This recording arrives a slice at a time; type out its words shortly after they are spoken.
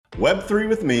Web3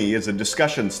 with Me is a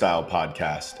discussion-style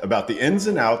podcast about the ins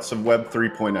and outs of Web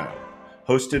 3.0,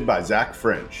 hosted by Zach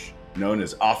French, known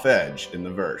as Off Edge in the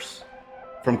verse.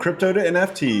 From crypto to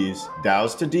NFTs,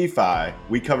 DAOs to DeFi,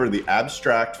 we cover the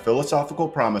abstract philosophical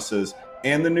promises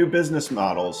and the new business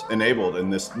models enabled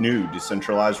in this new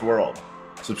decentralized world.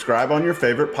 Subscribe on your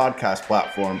favorite podcast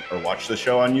platform or watch the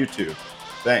show on YouTube.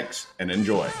 Thanks and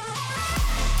enjoy.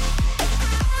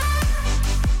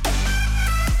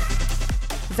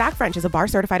 Zach French is a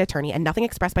bar-certified attorney, and nothing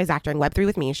expressed by Zach during Web3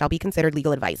 with Me shall be considered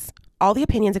legal advice. All the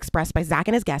opinions expressed by Zach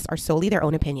and his guests are solely their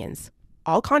own opinions.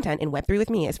 All content in Web3 with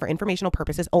Me is for informational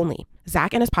purposes only.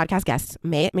 Zach and his podcast guests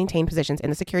may maintain positions in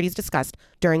the securities discussed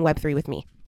during Web3 with Me.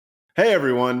 Hey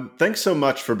everyone, thanks so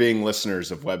much for being listeners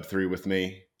of Web3 with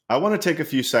Me. I want to take a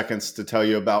few seconds to tell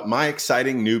you about my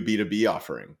exciting new B2B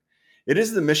offering. It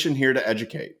is the mission here to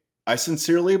educate. I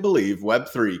sincerely believe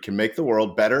Web3 can make the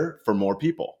world better for more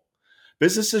people.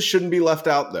 Businesses shouldn't be left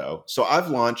out though, so I've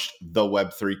launched the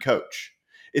Web3 Coach.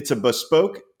 It's a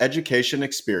bespoke education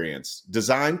experience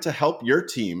designed to help your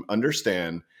team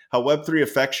understand how Web3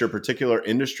 affects your particular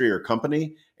industry or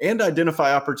company and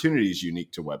identify opportunities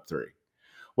unique to Web3.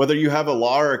 Whether you have a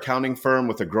law or accounting firm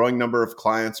with a growing number of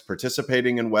clients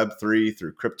participating in Web3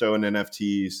 through crypto and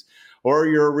NFTs, or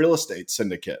you're a real estate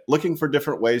syndicate looking for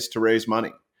different ways to raise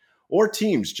money, or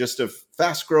teams just of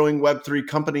fast-growing Web3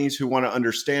 companies who want to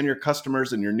understand your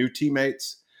customers and your new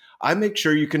teammates, I make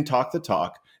sure you can talk the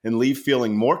talk and leave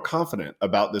feeling more confident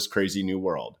about this crazy new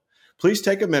world. Please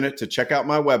take a minute to check out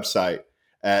my website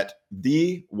at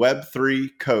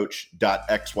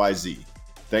theweb3coach.xyz.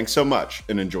 Thanks so much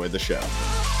and enjoy the show.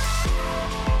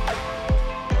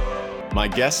 My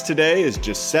guest today is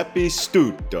Giuseppe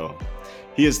Stuto.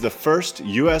 He is the first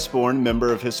US-born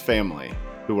member of his family,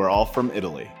 who are all from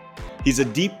Italy. He's a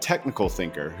deep technical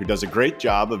thinker who does a great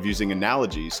job of using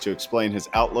analogies to explain his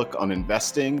outlook on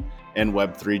investing and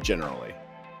Web3 generally.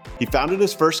 He founded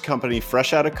his first company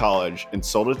fresh out of college and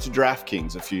sold it to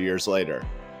DraftKings a few years later.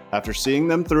 After seeing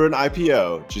them through an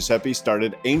IPO, Giuseppe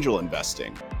started angel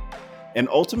investing and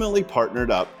ultimately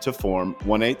partnered up to form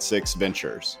 186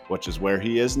 Ventures, which is where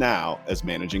he is now as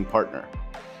managing partner.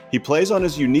 He plays on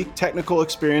his unique technical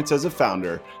experience as a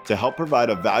founder to help provide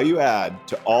a value add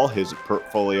to all his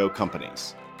portfolio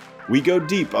companies. We go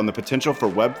deep on the potential for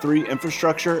Web3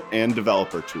 infrastructure and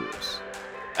developer tools.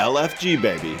 LFG,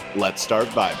 baby, let's start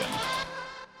vibing.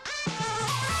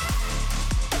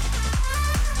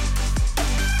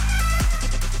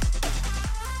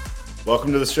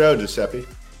 Welcome to the show, Giuseppe.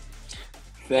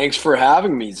 Thanks for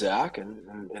having me, Zach,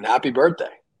 and happy birthday.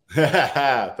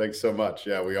 Thanks so much.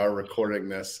 Yeah, we are recording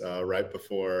this right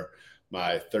before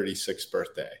my 36th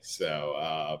birthday.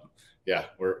 So yeah,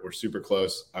 we're super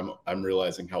close. I'm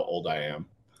realizing how old I am.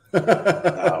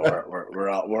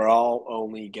 We're all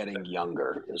only getting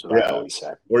younger, is what I always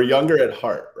say. We're younger at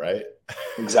heart, right?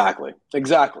 Exactly. That's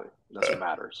what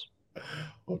matters.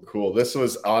 Well, cool. This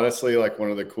was honestly like one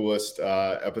of the coolest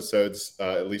episodes,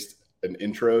 at least in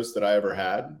intros that I ever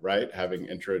had, right? Having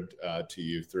introed to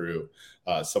you through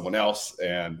someone else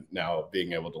and now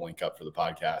being able to link up for the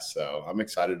podcast. So I'm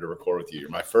excited to record with you. You're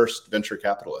my first venture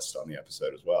capitalist on the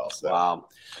episode as well. So, wow.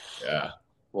 Yeah.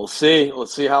 We'll see.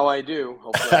 Let's see how I do.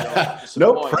 Hopefully I don't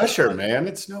no pressure, man.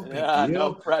 It's no big deal.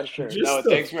 No pressure. Just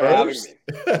thanks for having me.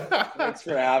 Thanks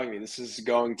for having me. This is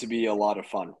going to be a lot of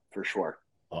fun for sure.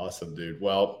 Awesome, dude.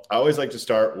 Well, I always like to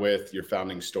start with your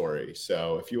founding story.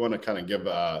 So if you want to kind of give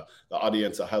the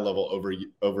audience a high-level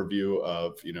overview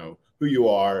of, who you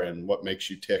are and what makes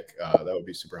you tick, that would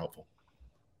be super helpful.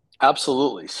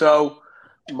 Absolutely. So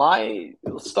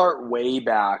let's start way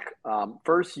back.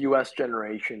 First U.S.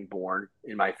 generation born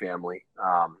in my family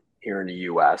here in the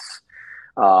U.S.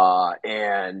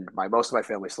 And most of my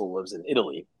family still lives in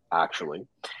Italy, actually,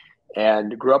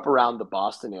 and grew up around the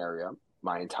Boston area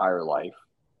my entire life.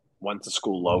 Went to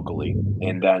school locally,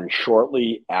 and then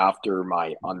shortly after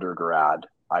my undergrad,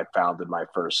 I founded my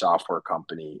first software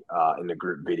company in the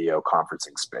group video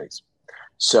conferencing space.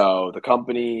 So the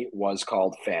company was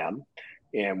called FAM,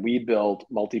 and we built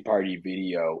multi-party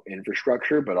video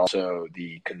infrastructure, but also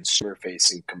the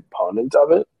consumer-facing component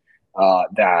of it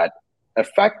that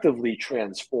effectively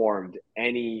transformed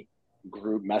any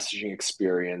group messaging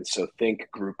experience, so think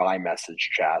group iMessage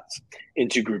chats,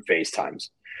 into group FaceTimes.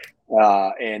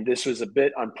 And this was a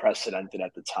bit unprecedented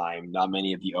at the time. Not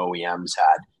many of the OEMs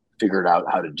had figured out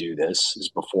how to do this. This is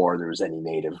before there was any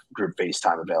native group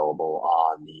FaceTime available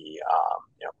on the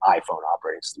iPhone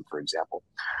operating system, for example.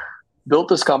 Built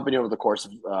this company over the course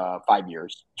of 5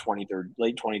 years,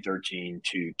 late 2013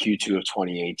 to Q2 of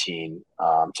 2018,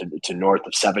 to north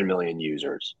of 7 million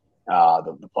users,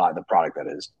 the product that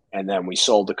is. And then we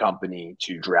sold the company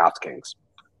to DraftKings,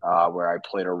 where I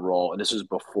played a role. And this was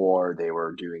before they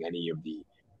were doing any of the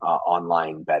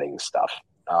online betting stuff,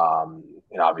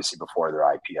 and obviously before their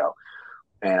IPO.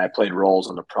 And I played roles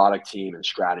on the product team and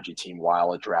strategy team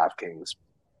while at DraftKings.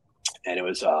 And it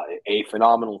was a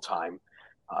phenomenal time.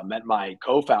 Met my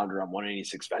co-founder on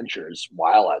 186 Ventures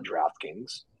while at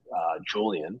DraftKings,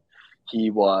 Julian. He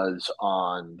was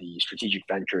on the strategic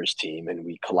ventures team, and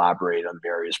we collaborated on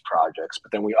various projects.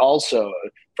 But then we also,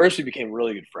 first we became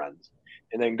really good friends.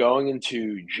 And then going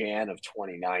into Jan of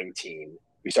 2019,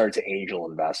 we started to angel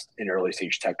invest in early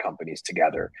stage tech companies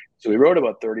together. So we wrote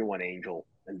about 31 angel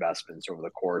investments over the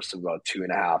course of about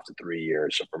 2.5 to 3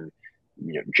 years. So from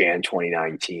Jan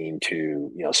 2019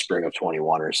 to spring of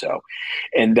 21 or so.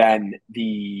 And then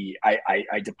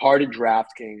I departed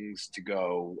DraftKings to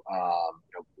go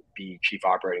be chief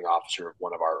operating officer of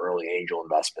one of our early angel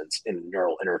investments in the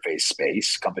neural interface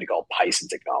space, a company called Python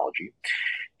Technology.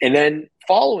 And then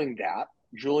following that,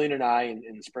 Julian and I,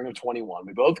 in the spring of 21,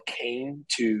 we both came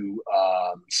to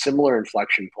similar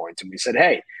inflection points, and we said,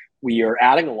 hey, we are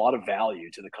adding a lot of value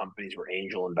to the companies we're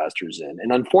angel investors in.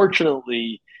 And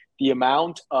unfortunately, the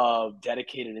amount of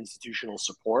dedicated institutional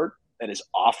support that is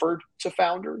offered to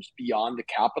founders beyond the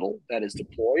capital that is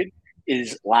deployed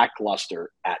is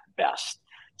lackluster at best.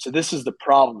 So this is the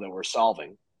problem that we're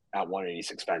solving at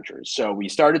 186 Ventures. So we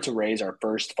started to raise our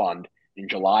first fund in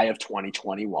July of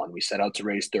 2021. We set out to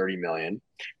raise 30 million.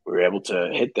 We were able to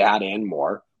hit that and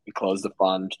more. We closed the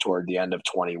fund toward the end of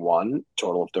 21,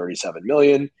 total of 37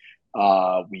 million.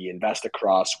 We invest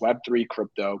across Web3,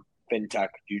 crypto, fintech,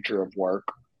 future of work,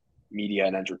 media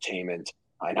and entertainment,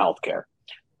 and healthcare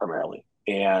primarily.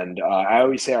 And I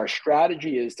always say our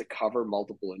strategy is to cover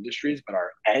multiple industries, but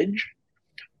our edge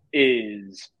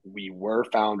is we were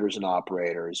founders and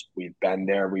operators. We've been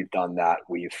there. We've done that.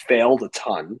 We've failed a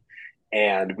ton.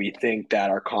 And we think that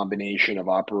our combination of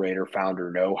operator,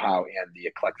 founder know-how, and the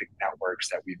eclectic networks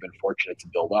that we've been fortunate to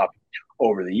build up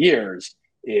over the years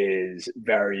is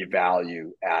very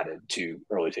value added to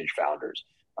early stage founders.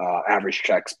 Average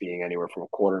checks being anywhere from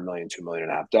 $250,000 to $1.5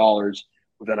 million.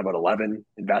 We've done about 11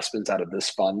 investments out of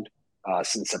this fund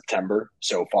since September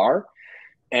so far.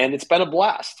 And it's been a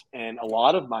blast. And a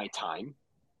lot of my time,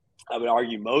 I would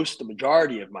argue the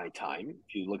majority of my time,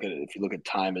 if you look at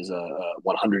time as a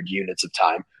 100 units of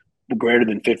time, greater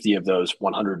than 50 of those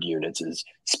 100 units is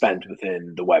spent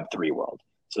within the Web3 world.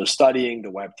 So studying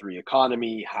the Web3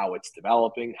 economy, how it's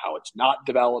developing, how it's not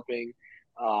developing,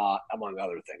 among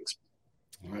other things.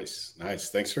 Nice.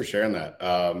 Thanks for sharing that.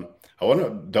 I want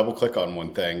to double click on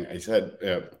one thing. I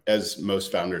said, as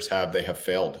most founders have, they have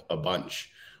failed a bunch.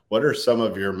 What are some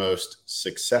of your most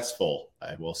successful,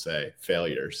 I will say,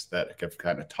 failures that have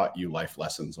kind of taught you life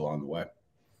lessons along the way?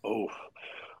 Oh,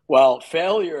 well,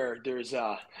 failure, there's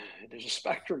a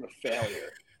spectrum of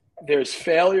failure. There's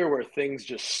failure where things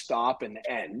just stop and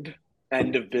end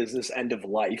of business, end of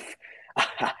life.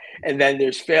 And then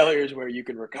there's failures where you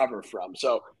can recover from.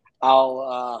 So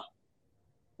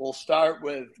we'll start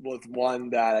with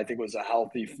one that I think was they're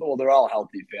all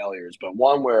healthy failures, but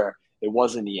one where it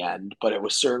wasn't the end, but it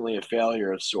was certainly a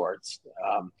failure of sorts,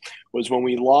 was when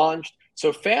we launched.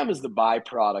 So FAM is the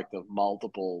byproduct of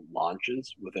multiple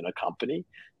launches within a company.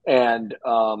 And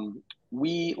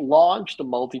we launched a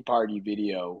multi-party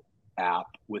video app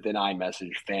within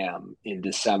iMessage FAM in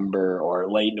December or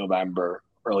late November,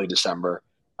 early December.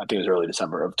 I think it was early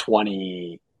December of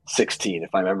 2016,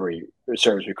 if my memory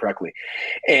serves me correctly.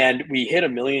 And we hit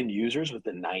 1 million users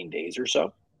within 9 days or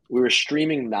so. We were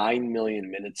streaming 9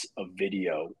 million minutes of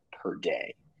video per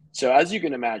day. So as you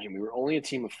can imagine, we were only a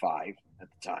team of 5 at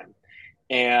the time.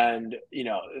 And,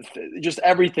 just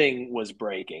everything was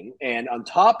breaking. And on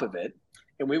top of it,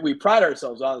 and we pride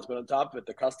ourselves on this, but on top of it,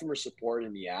 the customer support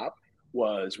in the app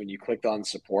was when you clicked on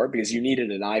support, because you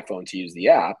needed an iPhone to use the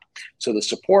app. So the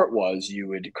support was you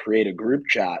would create a group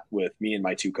chat with me and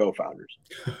my 2 co-founders.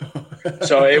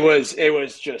 So it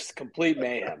was just complete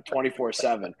mayhem,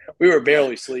 24/7. We were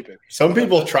barely sleeping. Some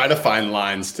people try to find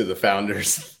lines to the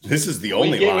founders. This is the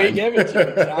only line. We gave it to you.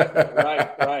 Exactly.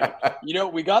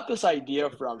 Right. We got this idea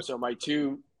from, so my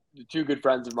two good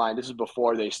friends of mine, this is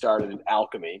before they started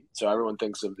Alchemy. So everyone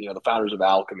thinks of, the founders of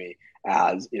Alchemy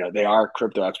as, they are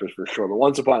crypto experts for sure. But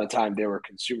once upon a time, they were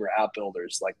consumer app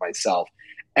builders like myself.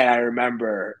 And I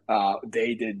remember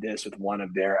they did this with one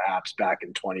of their apps back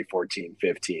in 2014,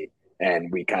 15.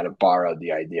 And we kind of borrowed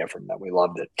the idea from them. We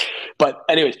loved it. But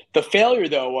anyways, the failure,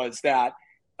 though, was that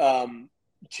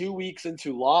 2 weeks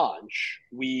into launch,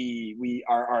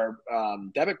 our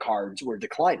debit cards were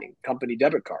declining, company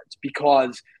debit cards,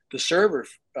 because the server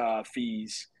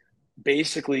fees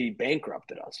basically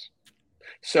bankrupted us.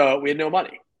 So we had no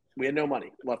money. We had no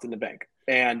money left in the bank.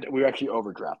 And we were actually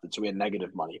overdrafted, so we had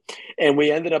negative money. And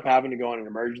we ended up having to go on an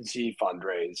emergency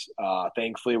fundraise.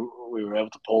 Thankfully, we were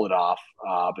able to pull it off,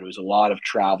 but it was a lot of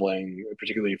traveling,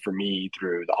 particularly for me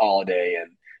through the holiday.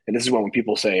 And this is when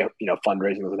people say,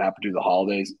 fundraising doesn't happen through the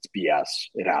holidays. It's BS.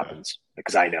 It happens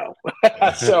because I know.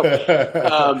 So,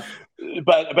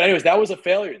 but anyways, that was a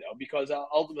failure though, because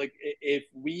ultimately, if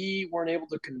we weren't able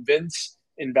to convince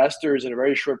investors in a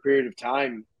very short period of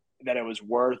time that it was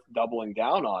worth doubling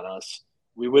down on us,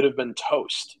 we would have been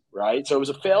toast, right? So it was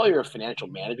a failure of financial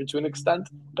management to an extent.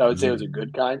 But I would say it was a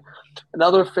good kind.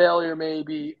 Another failure,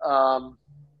 maybe, I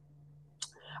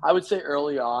would say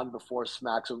early on before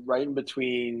SMAC, so right in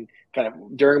between kind of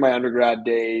during my undergrad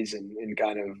days and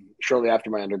kind of shortly after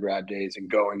my undergrad days and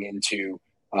going into,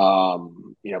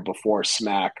 before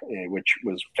SMAC, which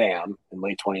was FAM in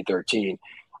late 2013,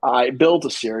 I built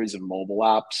a series of mobile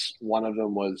apps. One of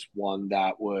them was one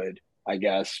that would, I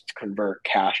guess, convert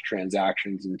cash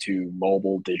transactions into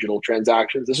mobile digital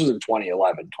transactions. This was in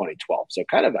 2011, 2012, so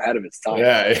kind of ahead of its time.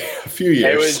 Yeah, a few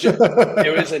years.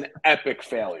 It was an epic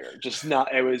failure. Just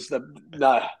not. It was the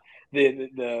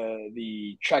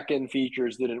check-in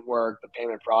features didn't work. The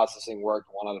payment processing worked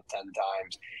 1 out of 10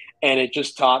 times, and it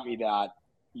just taught me that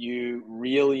you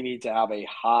really need to have a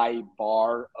high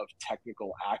bar of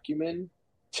technical acumen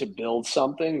to build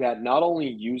something that not only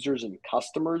users and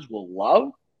customers will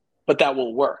love, but that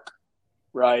will work,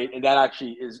 right? And that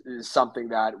actually is something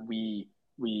that we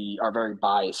are very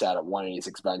biased at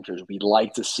 186 Ventures. We'd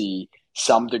like to see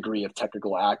some degree of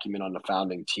technical acumen on the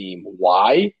founding team.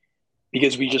 Why?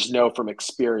 Because we just know from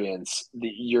experience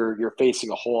that you're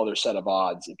facing a whole other set of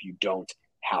odds if you don't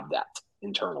have that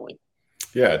internally.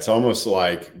 Yeah, it's almost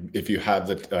like if you have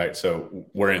so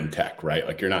we're in tech, right?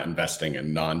 Like you're not investing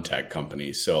in non-tech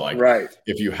companies. So like right.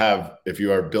 if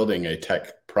you are building a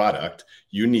tech product,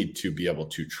 you need to be able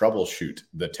to troubleshoot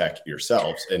the tech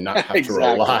yourselves and not have to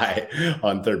rely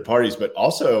on third parties. But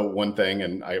also one thing,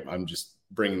 and I'm just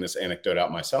bringing this anecdote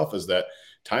out myself, is that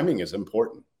timing is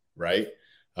important, right?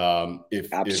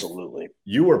 Absolutely. If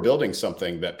you were building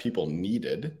something that people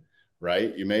needed,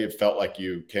 right? You may have felt like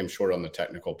you came short on the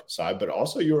technical side, but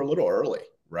also you were a little early,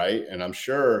 right? And I'm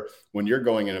sure when you're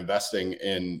going and investing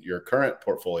in your current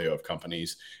portfolio of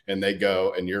companies and they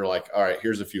go and you're like, all right,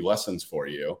 here's a few lessons for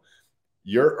you.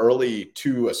 You're early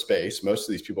to a space. Most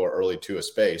of these people are early to a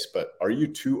space, but are you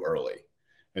too early?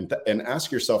 And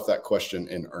ask yourself that question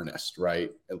in earnest,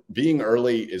 right? Being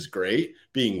early is great.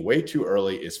 Being way too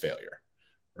early is failure,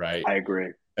 right? I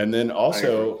agree. And then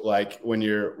also like when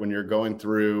you're going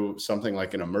through something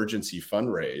like an emergency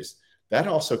fundraise, that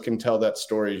also can tell that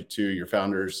story to your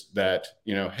founders that,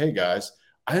 hey guys,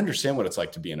 I understand what it's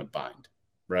like to be in a bind,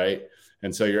 right?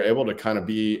 And so you're able to kind of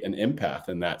be an empath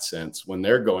in that sense when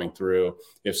they're going through,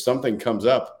 if something comes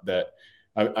up that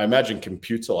I imagine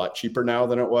compute's a lot cheaper now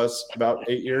than it was about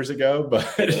 8 years ago, but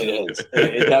it is.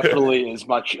 It definitely is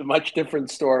much different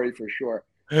story for sure.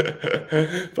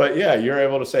 But yeah, you're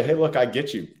able to say, hey, look, I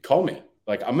get you. Call me.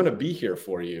 Like, I'm going to be here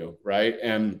for you. Right.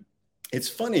 And it's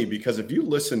funny because if you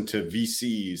listen to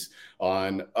VCs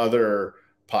on other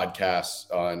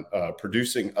podcasts, on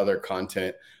producing other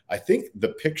content, I think the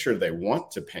picture they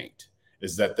want to paint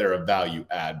is that they're a value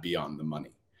add beyond the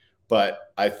money.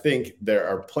 But I think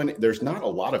there's not a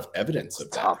lot of evidence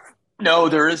of that. No,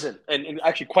 there isn't. And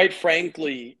actually, quite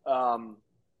frankly,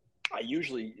 I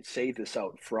usually say this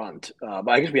out front, but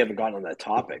I guess we haven't gotten on that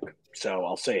topic, so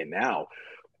I'll say it now.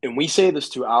 And we say this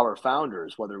to our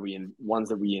founders, whether ones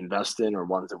that we invest in or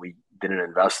ones that we didn't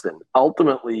invest in.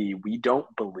 Ultimately, we don't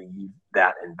believe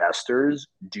that investors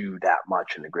do that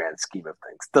much in the grand scheme of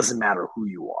things. Doesn't matter who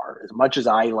you are. As much as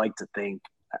I like to think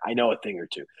I know a thing or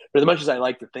two, but as much as I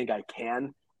like to think I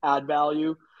can add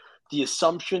value, the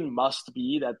assumption must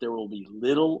be that there will be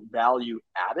little value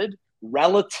added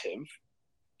relative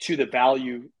to the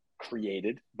value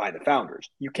created by the founders.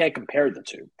 You can't compare the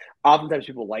two. Oftentimes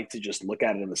people like to just look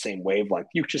at it in the same wavelength.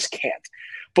 You just can't.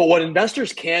 But what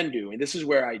investors can do, and this is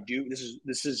where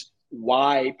this is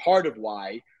why, part of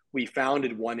why we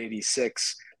founded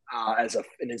 186 as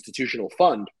an institutional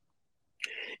fund.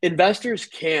 Investors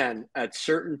can, at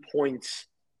certain points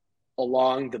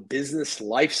along the business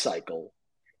life cycle,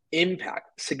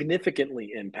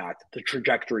 significantly impact the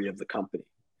trajectory of the company.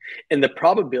 And the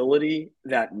probability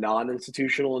that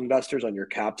non-institutional investors on your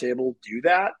cap table do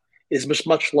that is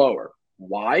much lower.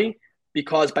 Why?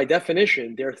 Because by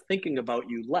definition, they're thinking about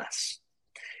you less.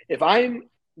 If I'm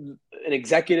an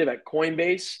executive at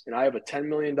Coinbase and I have a $10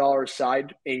 million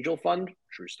side angel fund,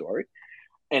 true story,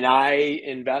 and I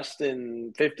invest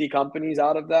in 50 companies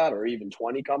out of that, or even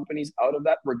 20 companies out of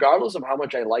that, regardless of how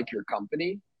much I like your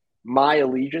company, my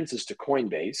allegiance is to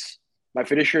Coinbase. My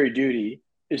fiduciary duty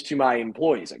is to my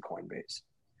employees at Coinbase.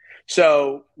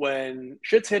 So when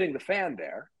shit's hitting the fan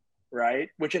there, right,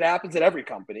 which it happens at every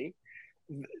company,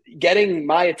 getting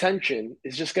my attention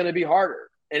is just going to be harder.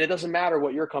 And it doesn't matter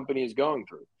what your company is going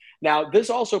through. Now, this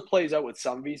also plays out with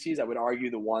some VCs. I would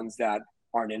argue the ones that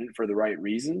aren't in it for the right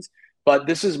reasons, but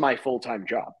this is my full-time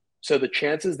job. So the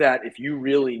chances that if you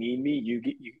really need me, you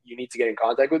need to get in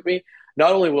contact with me.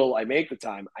 Not only will I make the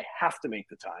time, I have to make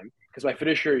the time because my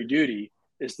fiduciary duty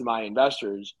is to my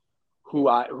investors who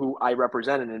I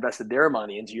represent and invested their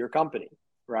money into your company,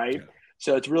 right? Yeah.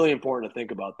 So it's really important to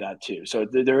think about that too. So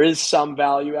there is some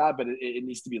value add, but it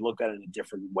needs to be looked at in a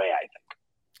different way, I think.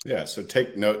 Yeah. So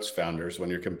take notes, founders, when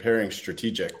you're comparing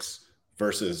strategics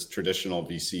versus traditional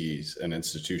VCs and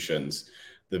institutions.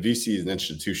 The VCs and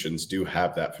institutions do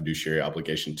have that fiduciary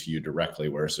obligation to you directly,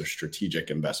 whereas a strategic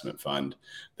investment fund,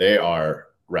 they are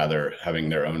rather having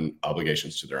their own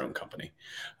obligations to their own company.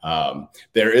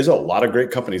 There is a lot of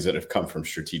great companies that have come from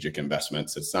strategic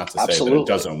investments. It's not to say that it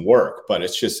doesn't work, but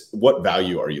it's just what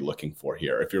value are you looking for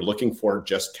here? If you're looking for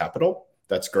just capital,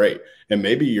 that's great. And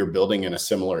maybe you're building in a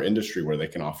similar industry where they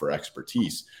can offer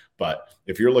expertise. But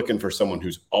if you're looking for someone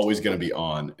who's always going to be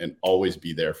on and always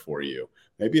be there for you,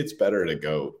 maybe it's better to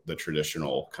go the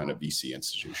traditional kind of VC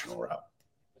institutional route.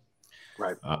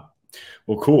 Right.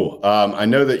 Well, cool. I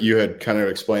know that you had kind of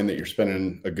explained that you're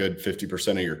spending a good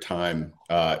 50% of your time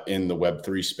in the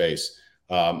Web3 space.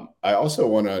 I also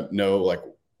want to know, like,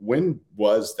 when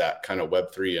was that kind of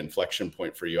Web3 inflection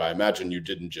point for you? I imagine you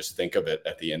didn't just think of it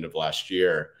at the end of last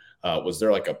year. Was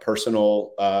there like a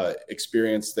personal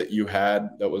experience that you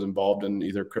had that was involved in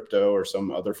either crypto or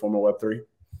some other form of Web3?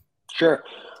 Sure.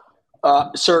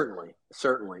 Certainly.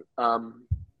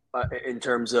 In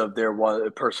terms of there was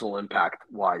a personal impact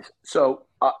wise. So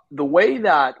the way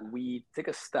that we take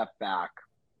a step back,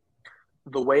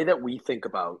 the way that we think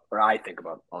about, or I think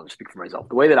about, I'll just speak for myself,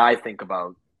 the way that I think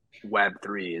about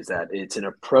Web3 is that it's an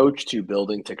approach to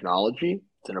building technology.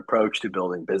 It's an approach to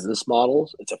building business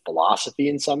models. It's a philosophy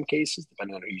in some cases,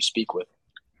 depending on who you speak with.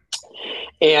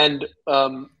 And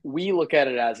we look at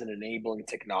it as an enabling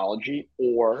technology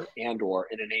or an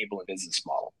enabling business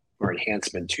model or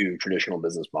enhancement to traditional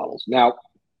business models. Now,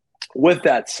 with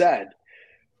that said,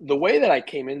 the way that I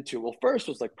came into, well, first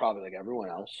was like probably like everyone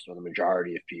else, or the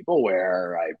majority of people,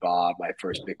 where I bought my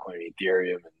first Bitcoin and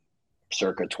Ethereum in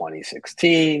circa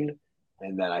 2016.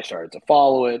 And then I started to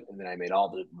follow it. And then I made all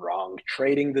the wrong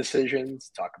trading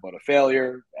decisions. Talk about a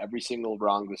failure. Every single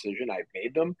wrong decision, I've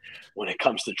made them. When it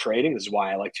comes to trading, this is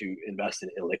why I like to invest in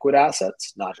illiquid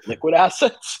assets, not liquid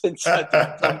assets in some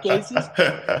cases.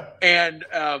 And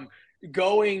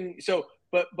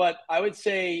but I would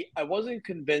say I wasn't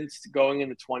convinced going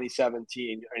into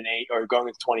 2017 or going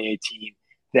into 2018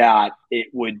 that it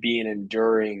would be an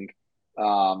enduring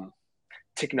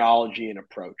technology and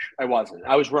approach. I wasn't.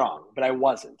 I was wrong, but I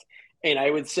wasn't. And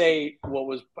I would say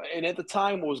and at the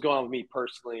time, what was going on with me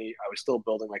personally, I was still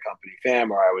building my company fam,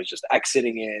 or I was just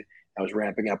exiting it. I was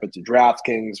ramping up into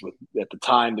DraftKings. At the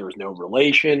time, there was no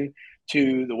relation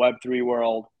to the Web3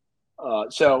 world.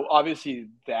 So obviously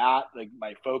that, like,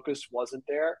 my focus wasn't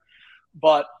there,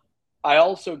 but I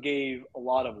also gave a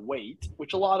lot of weight,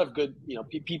 which a lot of good,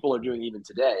 people are doing even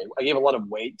today. I gave a lot of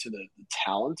weight to the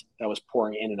talent that was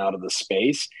pouring in and out of the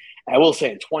space. And I will say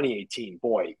in 2018,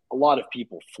 boy, a lot of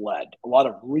people fled. A lot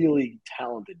of really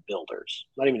talented builders,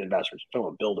 not even investors, I'm talking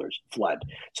about builders, fled.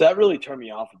 So that really turned me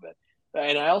off of it.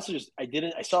 And I also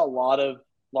I saw a lot of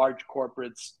large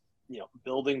corporates,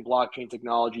 building blockchain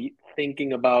technology,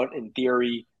 thinking about, in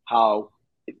theory, how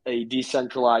a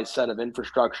decentralized set of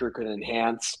infrastructure could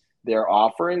enhance their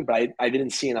offering, but I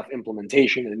didn't see enough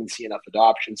implementation. I didn't see enough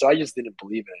adoption. So I just didn't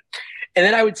believe in it. And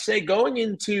then I would say going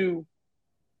into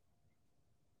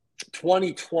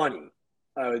 2020,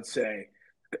 I would say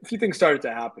a few things started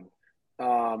to happen.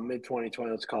 Mid 2020,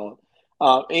 let's call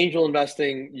it. Angel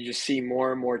investing, you just see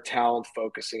more and more talent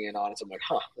focusing in on it. So I'm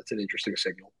like, that's an interesting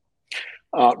signal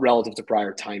relative to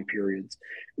prior time periods.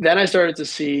 Then I started to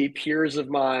see peers of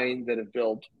mine that have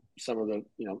built some of the,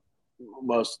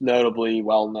 most notably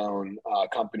well-known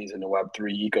companies in the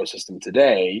Web3 ecosystem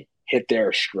today hit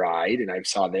their stride, and I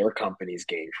saw their companies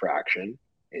gain traction.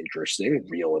 Interesting,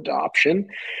 real adoption.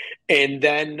 And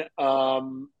then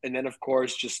of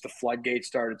course, just the floodgates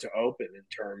started to open in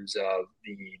terms of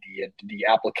the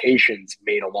applications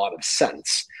made a lot of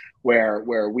sense.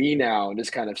 Where we now, and this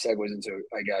kind of segues into,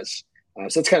 I guess,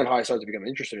 so that's kind of how I started to become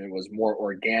interested in it, was more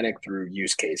organic through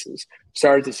use cases.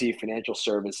 Started to see financial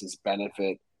services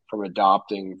benefit from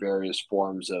adopting various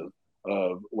forms of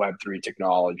Web3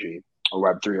 technology or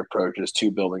Web3 approaches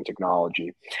to building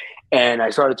technology. And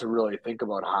I started to really think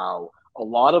about how a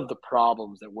lot of the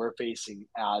problems that we're facing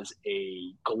as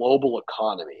a global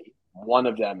economy, one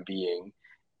of them being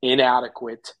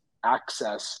inadequate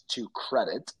access to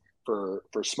credit for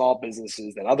small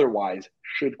businesses that otherwise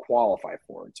should qualify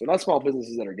for it. So not small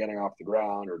businesses that are getting off the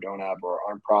ground or don't have or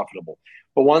aren't profitable,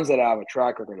 but ones that have a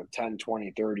track record of 10,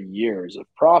 20, 30 years of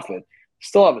profit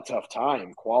still have a tough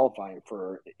time qualifying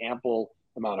for ample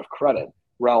amount of credit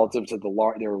relative to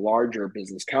their larger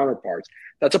business counterparts.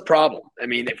 That's a problem. I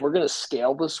mean, if we're going to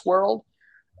scale this world,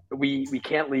 we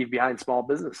can't leave behind small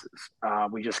businesses.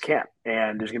 We just can't.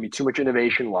 And there's going to be too much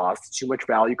innovation lost, too much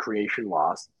value creation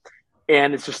lost,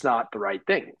 and it's just not the right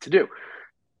thing to do.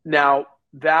 Now,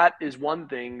 that is one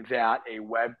thing that a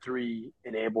Web3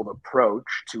 enabled approach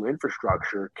to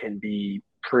infrastructure can be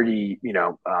pretty,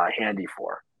 handy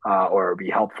for, or be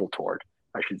helpful toward,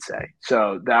 I should say.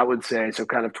 So that would say, so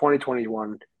kind of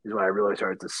 2021 is when I really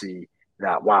started to see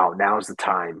that, wow, now's the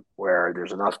time where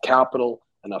there's enough capital,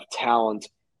 enough talent,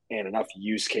 and enough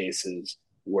use cases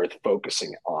worth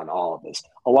focusing on all of this.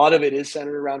 A lot of it is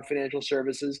centered around financial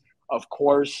services. Of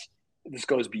course, this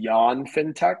goes beyond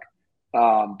fintech,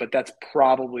 but that's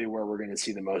probably where we're going to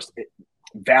see the most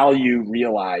value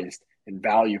realized and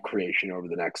value creation over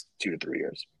the next 2 to 3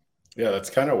 years. Yeah, that's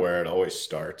kind of where it always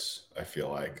starts. I feel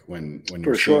like when you're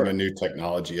For seeing sure. a new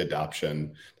technology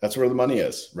adoption, that's where the money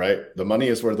is, right? The money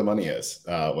is where the money is,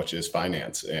 which is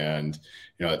finance. And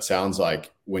it sounds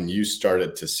like when you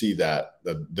started to see that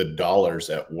the dollars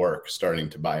at work starting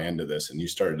to buy into this, and you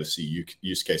started to see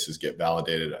use cases get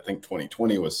validated. I think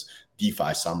 2020 was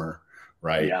DeFi summer,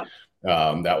 right? Yeah.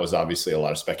 That was obviously a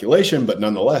lot of speculation, but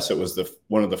nonetheless, it was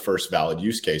one of the first valid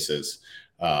use cases.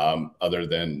 Other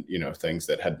than, things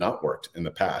that had not worked in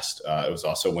the past. It was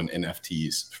also when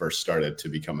NFTs first started to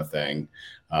become a thing.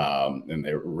 And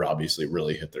they were obviously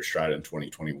really hit their stride in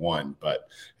 2021. But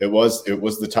it was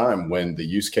the time when the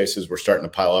use cases were starting to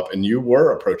pile up, and you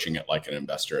were approaching it like an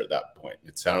investor at that point.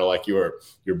 It sounded like you're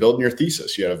building your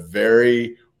thesis. You had a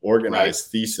very organized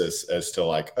thesis as to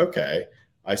like, okay,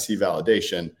 I see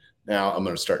validation. Now I'm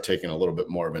going to start taking a little bit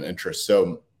more of an interest.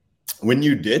 So when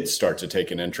you did start to take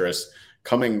an interest,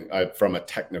 coming from a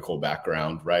technical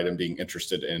background, right, and being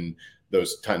interested in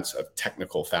those kinds of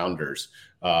technical founders,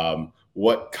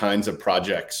 what kinds of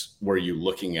projects were you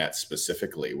looking at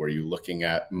specifically? Were you looking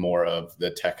at more of the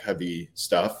tech-heavy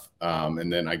stuff?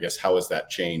 And then I guess, how has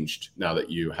that changed now that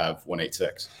you have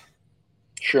 186?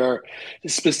 Sure.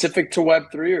 Specific to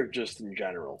Web3 or just in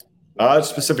general?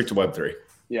 Specific to Web3.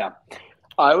 Yeah.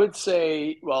 I would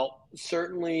say, well,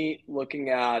 certainly looking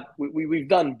at, we've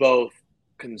done both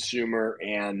consumer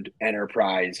and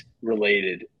enterprise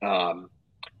related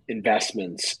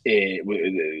investments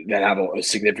that have a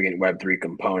significant Web3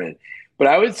 component. But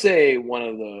I would say one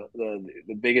of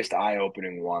the biggest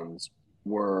eye-opening ones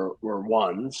were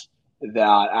ones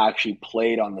that actually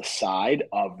played on the side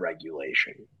of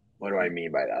regulation. What do I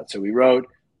mean by that? So we wrote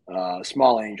a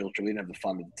small angel check. We didn't have the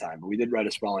fund at the time, but we did write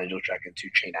a small angel check into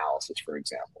Chainalysis, for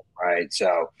example, right?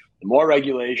 So the more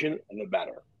regulation, the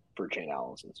better for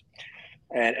Chainalysis.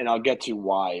 And I'll get to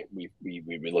why we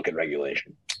look at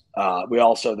regulation. We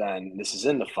also then, this is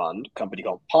in the fund, a company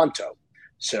called Ponto.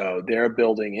 So they're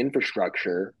building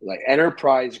infrastructure, like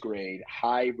enterprise grade,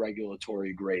 high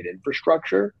regulatory grade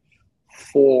infrastructure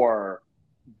for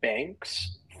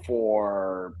banks,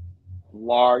 for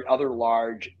other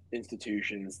large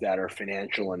institutions that are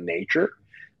financial in nature,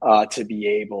 to be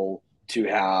able to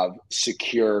have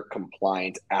secure,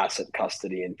 compliant asset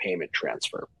custody and payment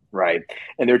transfer. Right.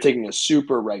 And they're taking a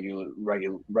super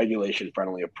regulation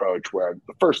friendly approach where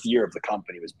the first year of the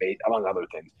company was based, among other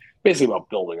things, basically about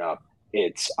building up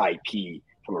its IP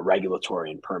from a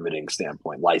regulatory and permitting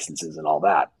standpoint, licenses and all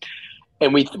that.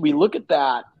 And we look at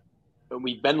that, and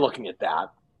we've been looking at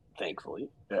that, thankfully,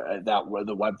 the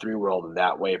Web3 world in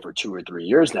that way for 2 or 3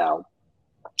 years now,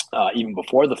 even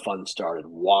before the fund started.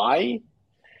 Why?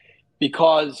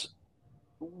 Because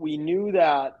we knew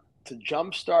that to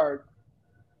jumpstart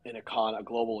in a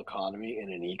global economy,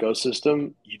 in an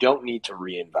ecosystem, you don't need to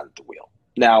reinvent the wheel.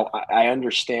 Now, I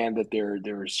understand that there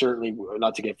is certainly,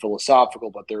 not to get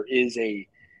philosophical, but there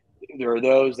are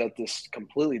those that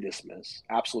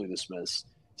absolutely dismiss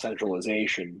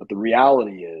centralization. But the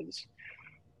reality is,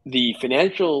 the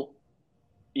financial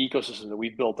ecosystem that we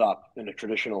built up in a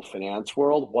traditional finance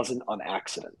world wasn't on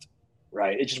accident,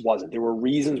 right? It just wasn't. There were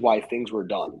reasons why things were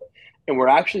done. And we're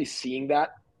actually seeing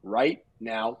that right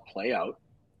now play out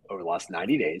over the last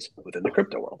 90 days within the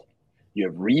crypto world. You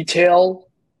have retail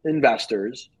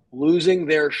investors losing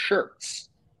their shirts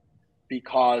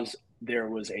because there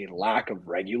was a lack of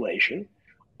regulation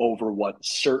over what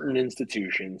certain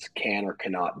institutions can or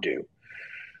cannot do.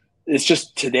 It's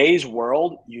just today's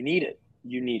world. You need it.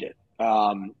 You need it.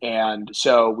 And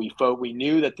so we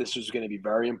knew that this was going to be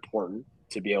very important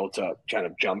to be able to kind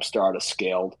of jumpstart a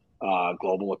scaled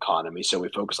global economy. So we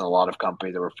focus on a lot of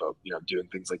companies that were doing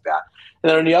things like that. And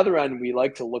then on the other end, we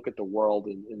like to look at the world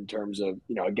in terms of,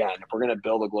 again, if we're going to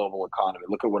build a global economy,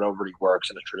 look at what already works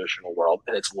in a traditional world,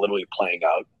 and it's literally playing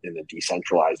out in the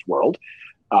decentralized world,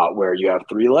 where you have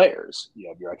three layers. You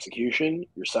have your execution,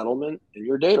 your settlement, and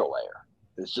your data layer.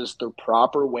 It's just the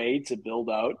proper way to build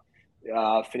out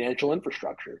financial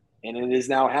infrastructure, and it is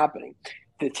now happening.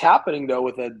 It's happening, though,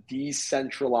 with a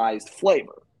decentralized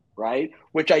flavor, right?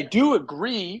 Which I do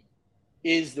agree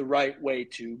is the right way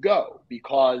to go,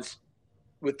 because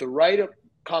with the right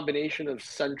combination of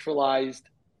centralized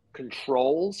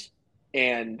controls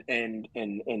and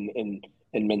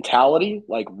mentality,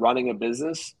 like running a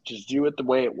business, just do it the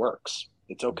way it works.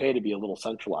 It's okay to be a little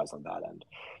centralized on that end.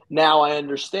 Now, I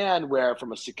understand where,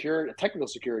 from a technical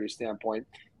security standpoint,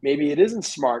 maybe it isn't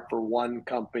smart for one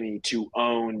company to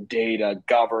own data,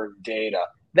 govern data.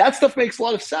 That stuff makes a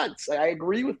lot of sense. I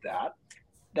agree with that.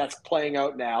 That's playing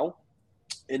out now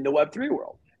in the Web3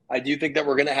 world. I do think that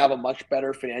we're going to have a much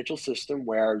better financial system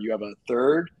where you have a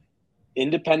third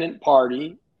independent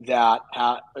party that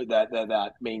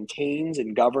maintains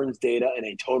and governs data in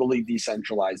a totally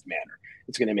decentralized manner.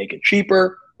 It's going to make it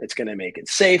cheaper. It's going to make it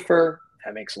safer.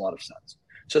 That makes a lot of sense.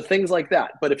 So things like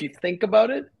that. But if you think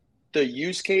about it, the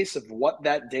use case of what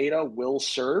that data will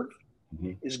serve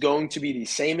is going to be the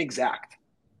same exact,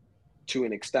 to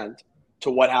an extent,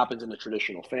 to what happens in the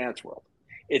traditional finance world.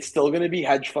 It's still going to be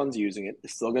hedge funds using it.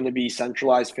 It's still going to be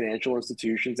centralized financial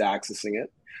institutions accessing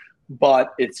it.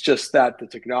 But it's just that the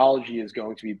technology is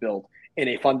going to be built in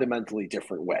a fundamentally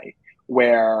different way,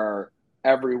 where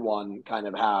everyone kind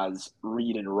of has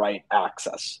read and write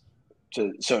access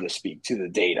to, so to speak, to the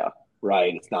data,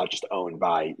 right? It's not just owned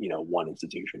by, one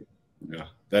institution. Yeah,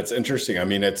 that's interesting. I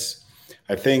mean,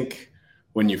 I think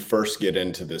when you first get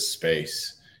into this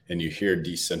space and you hear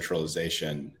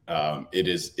decentralization,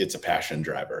 it's a passion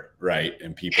driver, right?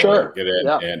 And people get in.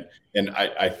 Yeah. And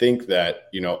I think that,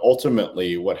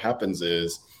 ultimately what happens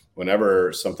is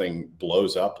whenever something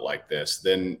blows up like this,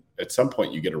 then at some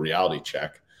point you get a reality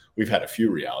check. We've had a few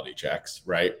reality checks,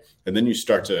 right? And then you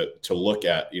start to look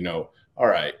at, all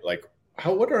right, like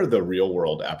what are the real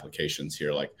world applications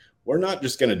here? Like, we're not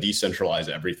just going to decentralize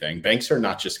everything. Banks are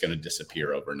not just going to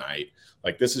disappear overnight.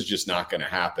 Like, this is just not going to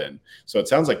happen. So it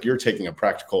sounds like you're taking a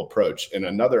practical approach. And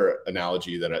another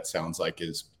analogy that it sounds like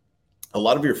is a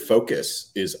lot of your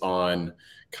focus is on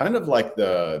kind of like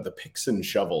the picks and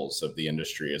shovels of the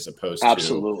industry, as opposed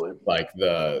to like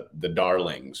the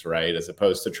darlings, right? As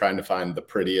opposed to trying to find the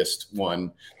prettiest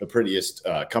one, the prettiest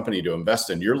company to invest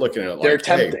in. You're looking at it like, they're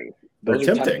tempting. They're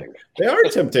tempting. They are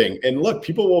tempting. And look,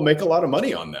 people will make a lot of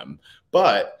money on them.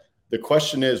 But the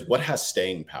question is, what has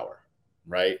staying power,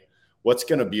 right? What's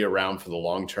going to be around for the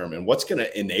long term, and what's going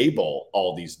to enable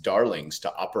all these darlings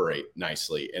to operate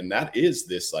nicely? And that is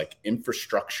this like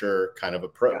infrastructure kind of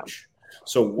approach. Yeah.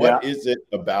 So what is it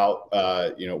about,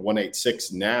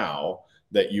 186 now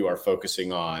that you are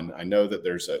focusing on? I know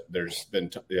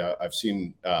that I've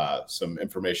seen some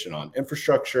information on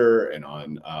infrastructure and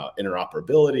on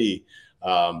interoperability.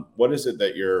 What is it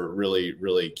that you're really,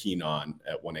 really keen on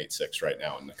at 186 right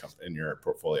now in your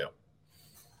portfolio?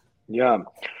 Yeah,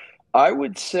 I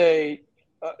would say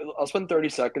I'll spend 30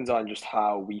 seconds on just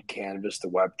how we canvass the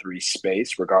Web3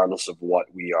 space, regardless of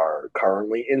what we are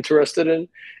currently interested in,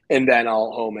 and then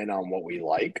I'll home in on what we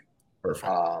like.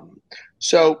 Perfect.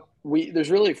 So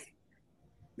there's really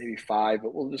maybe five,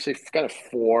 but we'll just say kind of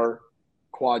four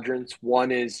quadrants.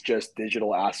 One is just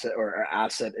digital asset or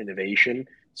asset innovation.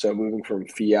 So moving from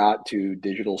fiat to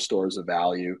digital stores of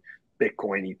value,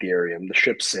 Bitcoin, Ethereum. The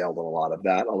ship sailed on a lot of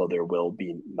that, although there will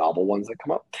be novel ones that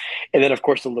come up. And then, of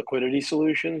course, the liquidity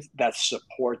solutions that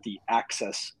support the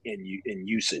access and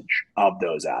usage of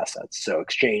those assets. So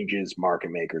exchanges,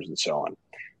 market makers, and so on.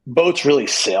 Boats really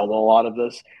sailed on a lot of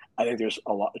this. I think there's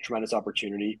a tremendous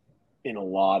opportunity in a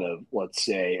lot of, let's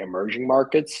say, emerging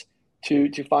markets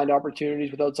to find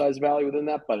opportunities with outsized value within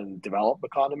that. But in developed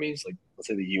economies, like let's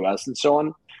say the US and so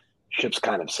on, ships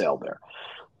kind of sailed there.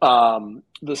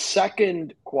 The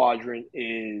second quadrant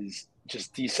is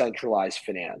just decentralized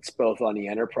finance, both on the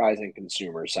enterprise and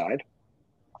consumer side.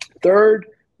 Third,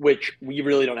 which we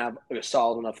really don't have a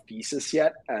solid enough thesis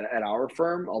yet at our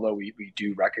firm, although we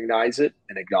do recognize it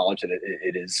and acknowledge that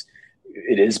it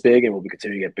is big and will be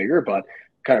continuing to get bigger, but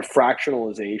kind of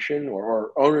fractionalization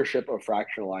or ownership of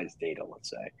fractionalized data,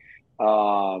 let's say.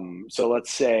 So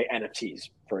let's say NFTs,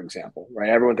 for example, right?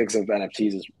 Everyone thinks of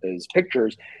NFTs as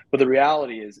pictures, but the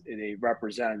reality is they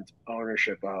represent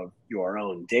ownership of your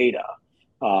own data.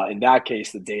 In that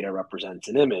case, the data represents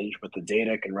an image, but the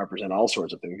data can represent all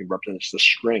sorts of things. It can represent just a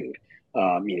string,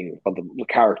 meaning of the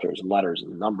characters and letters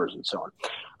and numbers and so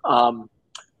on.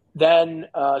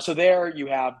 So there you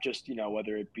have just,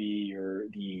 whether it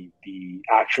be the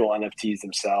actual NFTs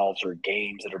themselves or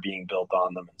games that are being built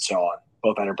on them and so on,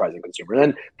 both enterprise and consumer. And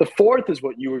then the fourth is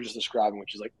what you were just describing,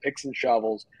 which is like picks and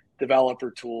shovels,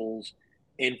 developer tools,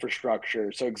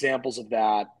 infrastructure. So examples of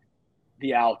that,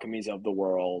 the Alchemies of the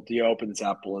world, the Open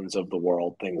Zeppelins of the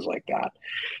world, things like that.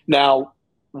 Now,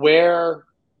 where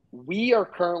we are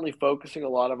currently focusing a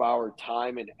lot of our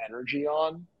time and energy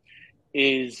on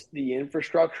is the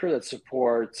infrastructure that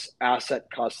supports asset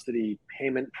custody,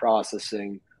 payment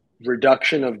processing,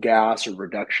 reduction of gas or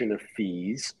reduction of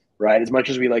fees, right? As much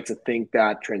as we like to think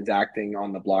that transacting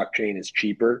on the blockchain is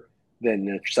cheaper than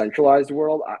the centralized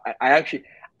world,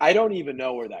 I don't even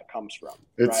know where that comes from.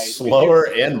 It's right? slower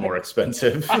and more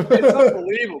expensive. It's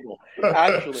unbelievable,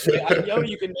 actually. I know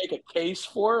you can make a case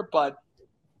for it, but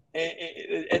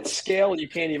at scale, you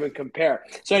can't even compare.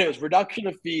 So anyways, reduction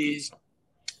of fees,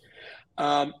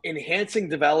 enhancing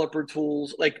developer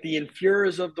tools like the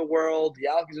Infuras of the world, the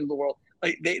Alchemys of the world.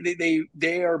 Like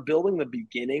they are building the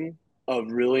beginning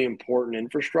of really important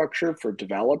infrastructure for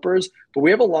developers, but we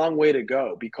have a long way to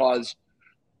go because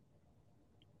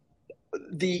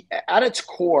at its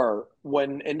core,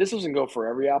 and this doesn't go for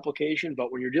every application, but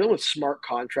when you're dealing with smart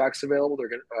contracts available, they're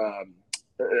going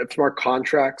smart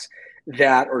contracts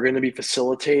that are going to be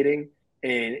facilitating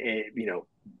a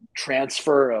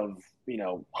transfer of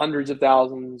hundreds of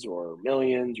thousands or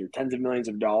millions or tens of millions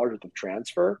of dollars worth of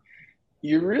transfer.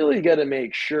 You really got to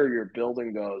make sure you're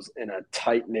building those in a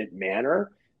tight-knit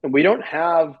manner, and we don't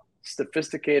have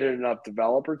sophisticated enough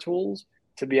developer tools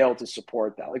to be able to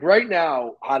support that. Like right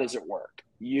now, how does it work?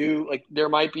 There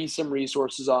might be some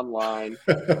resources online,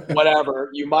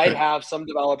 whatever. You might have some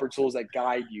developer tools that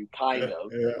guide you, kind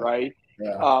of, Yeah. right?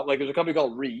 Yeah. Like there's a company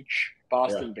called Reach,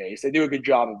 Boston-based. They do a good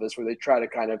job of this, where they try to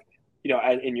kind of,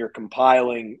 in your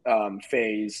compiling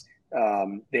phase,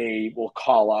 they will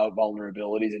call out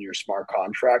vulnerabilities in your smart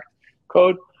contract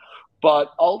code.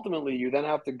 But ultimately, you then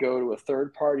have to go to a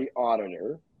third-party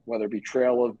auditor, whether it be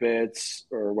Trail of Bits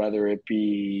or whether it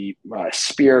be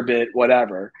Spearbit,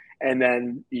 whatever. And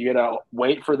then you got to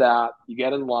wait for that. You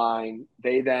get in line.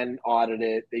 They then audit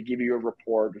it. They give you a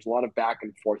report. There's a lot of back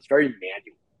and forth. It's very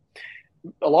manual.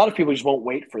 A lot of people just won't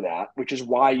wait for that, which is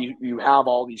why you have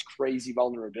all these crazy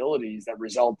vulnerabilities that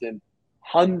result in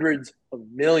hundreds of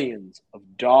millions of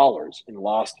dollars in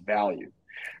lost value.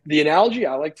 The analogy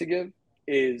I like to give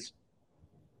is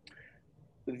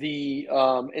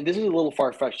and this is a little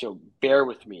far-fetched, so bear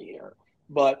with me here,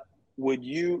 but would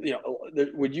you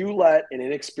let an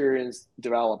inexperienced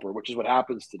developer, which is what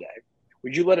happens today,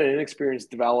 would you let an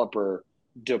inexperienced developer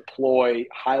deploy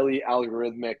highly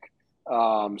algorithmic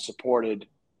supported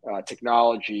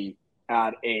technology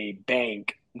at a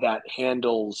bank that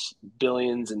handles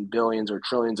billions and billions or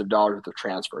trillions of dollars worth of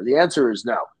transfer? The answer is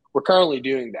no. We're currently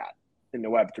doing that in the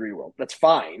Web3 world. That's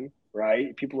fine,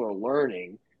 right? People are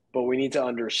learning, but we need to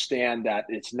understand that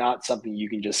it's not something you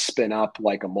can just spin up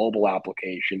like a mobile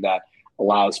application that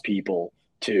allows people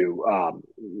to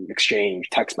exchange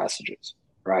text messages,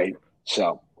 right?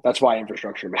 So that's why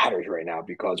infrastructure matters right now,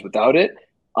 because without it,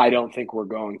 I don't think we're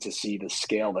going to see the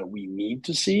scale that we need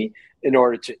to see in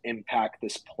order to impact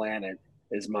this planet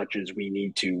as much as we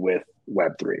need to with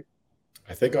Web3.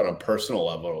 I think on a personal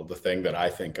level, the thing that I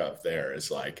think of there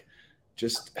is like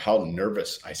just how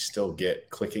nervous I still get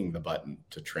clicking the button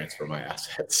to transfer my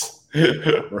assets,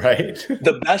 right?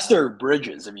 The best are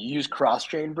bridges. I mean, you use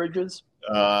cross-chain bridges?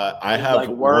 I have like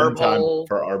one time Whirlpool.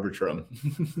 for Arbitrum.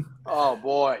 Oh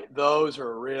boy, those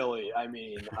are really,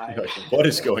 Like, what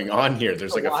is going on here?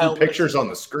 There's like a few wild pictures on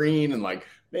the screen and like,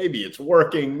 maybe it's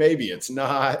working, maybe it's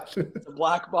not. It's a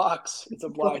black box. It's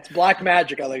black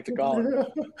magic, I like to call it.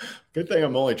 Good thing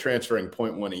I'm only transferring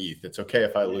 0.1 ETH. It's okay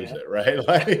if I lose it, right?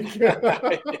 Like,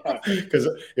 because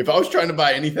if I was trying to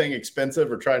buy anything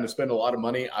expensive or trying to spend a lot of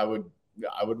money, I would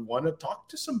want to talk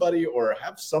to somebody or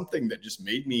have something that just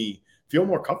made me feel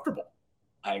more comfortable.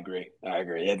 I agree.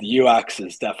 Yeah, the UX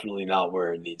is definitely not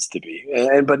where it needs to be,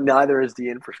 but neither is the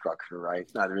infrastructure, right?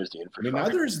 Neither is the infrastructure. I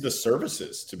mean, neither is the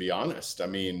services, to be honest. I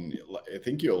mean, I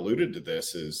think you alluded to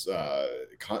this: is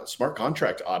smart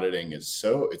contract auditing it's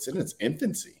in its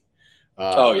infancy.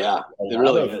 It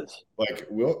really is. Like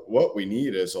what we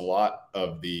need is a lot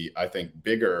of the, I think,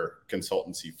 bigger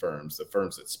consultancy firms, the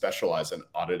firms that specialize in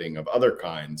auditing of other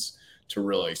kinds, to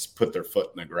really put their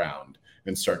foot in the ground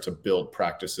and start to build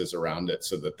practices around it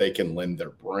so that they can lend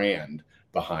their brand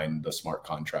behind the smart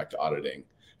contract auditing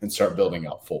and start building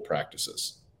out full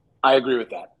practices. I agree with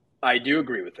that. I do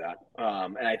agree with that.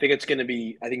 And I think it's going to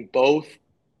be, I think both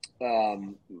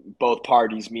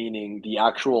parties, meaning the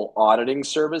actual auditing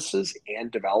services and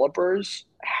developers,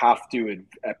 have to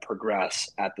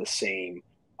progress at the same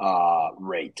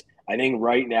rate. I think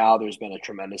right now there's been a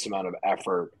tremendous amount of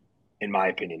effort, in my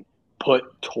opinion,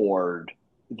 put toward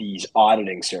these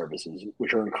auditing services,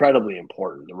 which are incredibly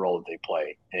important, the role that they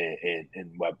play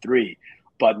in Web3,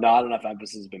 but not enough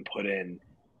emphasis has been put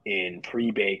in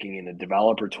pre-baking in the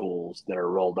developer tools that are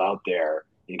rolled out there.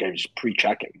 You can just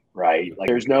pre-checking, right? Like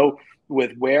there's no,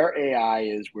 with where AI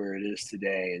is where it is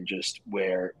today, and just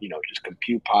where, just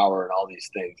compute power and all these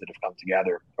things that have come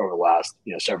together over the last,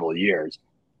 several years,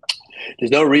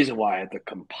 there's no reason why at the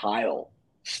compile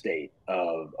state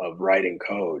of writing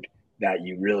code that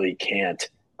you really can't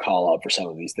call out for some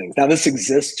of these things. Now, this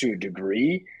exists to a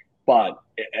degree, but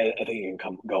I think it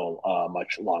can go a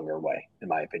much longer way, in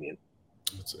my opinion.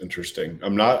 That's interesting.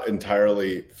 I'm not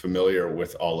entirely familiar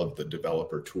with all of the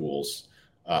developer tools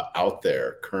out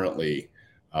there currently.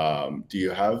 Do you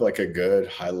have like a good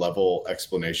high level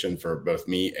explanation for both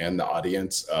me and the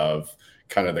audience of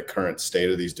kind of the current state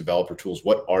of these developer tools?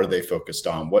 What are they focused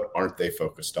on? What aren't they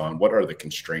focused on? What are the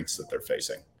constraints that they're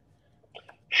facing?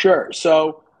 Sure.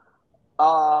 So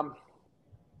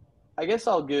I guess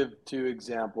I'll give two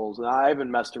examples. And I haven't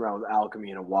messed around with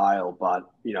Alchemy in a while, but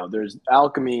there's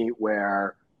Alchemy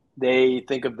where they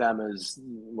think of them as,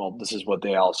 well, this is what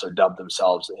they also dub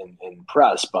themselves in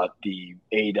press, but the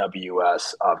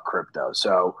AWS of crypto.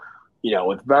 So,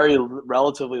 with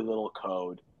relatively little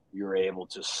code, you're able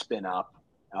to spin up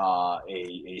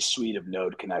a suite of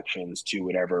node connections to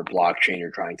whatever blockchain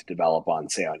you're trying to develop on,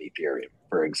 say on Ethereum,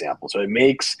 for example. So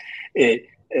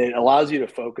it allows you to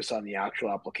focus on the actual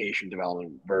application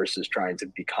development versus trying to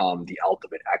become the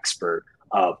ultimate expert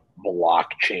of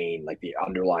blockchain, like the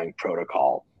underlying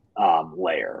protocol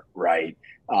layer, right?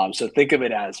 So think of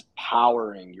it as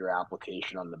powering your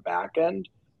application on the back end,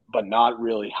 but not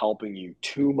really helping you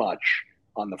too much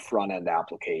on the front end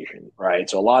application, right?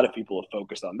 So a lot of people have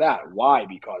focused on that. Why?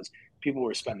 Because people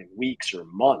were spending weeks or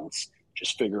months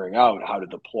just figuring out how to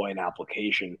deploy an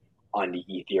application on the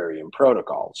Ethereum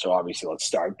protocol. So obviously, let's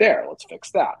start there. Let's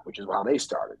fix that, which is how they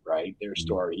started, right? Their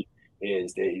story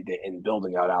is they in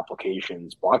building out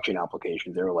applications, blockchain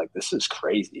applications, they were like, this is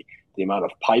crazy. The amount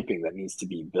of piping that needs to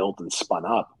be built and spun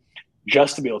up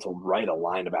just to be able to write a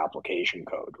line of application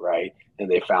code, right? And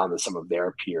they found that some of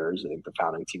their peers, I think the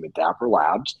founding team at Dapper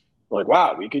Labs, were like,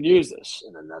 wow, we could use this.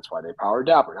 And then that's why they power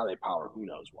Dapper. Now they power who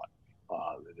knows what.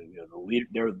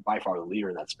 They're by far the leader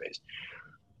in that space.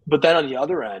 But then on the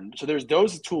other end, so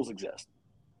those tools exist.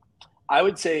 I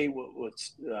would say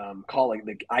what's called like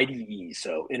the IDEs,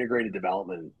 so integrated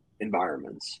development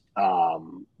environments.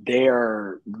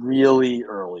 They're really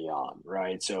early on,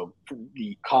 right? So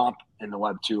the comp in the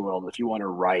Web2 world, if you want to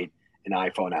write an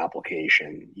iPhone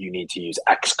application, you need to use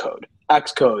Xcode.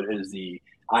 Xcode is the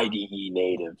IDE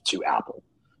native to Apple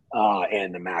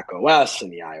and the Mac OS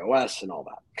and the iOS and all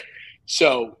that.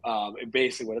 So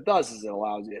basically what it does is it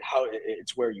allows you,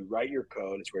 it's where you write your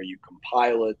code, it's where you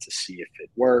compile it to see if it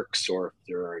works or if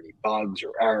there are any bugs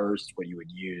or errors. It's what you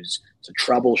would use to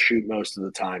troubleshoot most of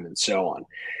the time and so on.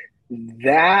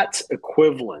 That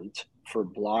equivalent for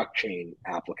blockchain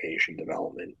application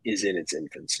development is in its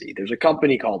infancy. There's a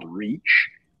company called Reach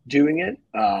doing it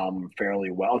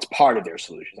fairly well. It's part of their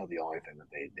solution. It's not the only thing that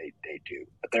they do,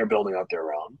 but they're building out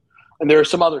their own. And there are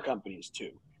some other companies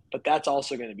too. But that's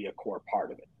also going to be a core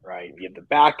part of it, right? You have the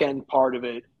back end part of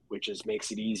it, which makes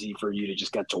it easy for you to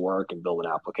just get to work and build an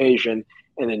application.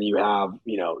 And then you have,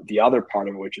 the other part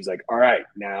of it, which is like, all right,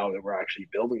 now that we're actually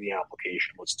building the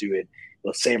application, let's do it.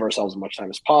 Let's save ourselves as much time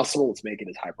as possible. Let's make it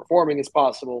as high performing as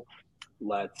possible.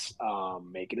 Let's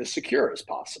make it as secure as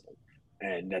possible.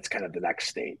 And that's kind of the next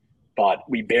state. But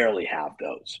we barely have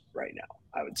those right now,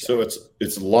 I would say. So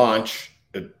it's launch.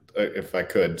 If I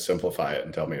could simplify it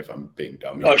and tell me if I'm being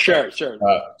dumb. Oh, sure. So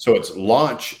its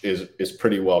launch is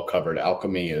pretty well covered.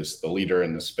 Alchemy is the leader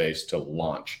in the space to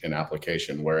launch an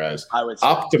application, whereas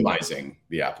optimizing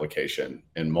the application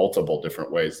in multiple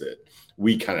different ways that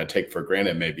we kind of take for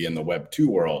granted, maybe in the Web2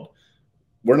 world,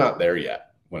 we're not there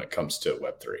yet when it comes to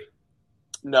Web3.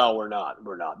 No, we're not.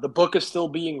 The book is still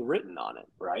being written on it,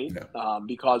 right? Yeah.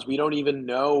 Because we don't even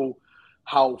know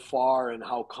how far and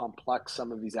how complex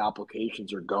some of these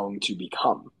applications are going to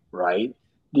become, right?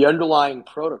 The underlying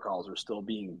protocols are still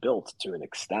being built to an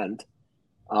extent.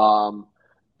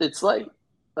 It's like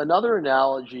another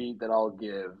analogy that I'll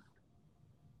give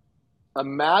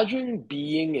Imagine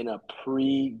being in a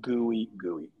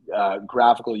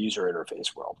graphical user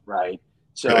interface world, right?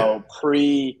 So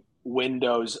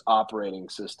pre-Windows operating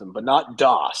system, but not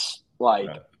DOS, like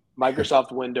Right.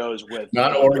 Microsoft Windows with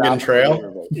Not a Oregon graphical Trail. user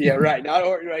interface. Yeah, right. Not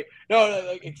right. No,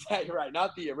 like, exactly right.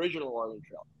 Not the original Oregon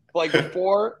Trail. Like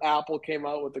before Apple came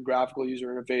out with the graphical user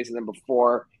interface, and then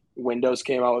before Windows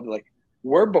came out with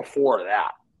we're before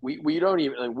that. We don't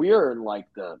even we are in like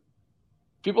the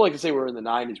people like to say we're in the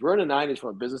 90s. We're in the 90s from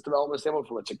a business development standpoint,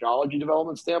 from a technology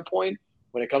development standpoint.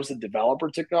 When it comes to developer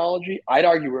technology, I'd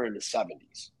argue we're in the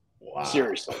 70s. Wow.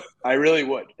 Seriously, I really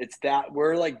would. It's that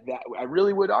we're like that. I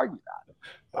really would argue that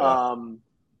Yeah.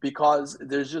 because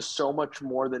there's just so much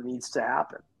more that needs to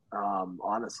happen,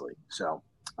 honestly. So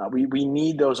we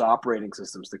need those operating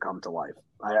systems to come to life.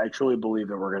 I truly believe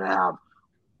that we're going to have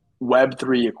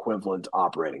Web3 equivalent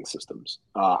operating systems.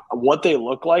 What they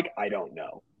look like, I don't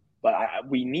know, but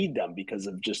we need them because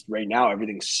of just right now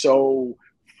everything's so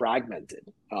fragmented.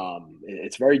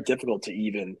 It's very difficult to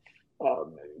even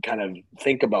kind of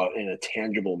think about in a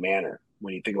tangible manner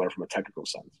when you think about it from a technical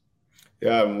sense.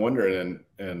 Yeah, I'm wondering,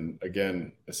 and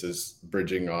again, this is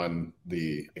bridging on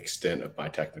the extent of my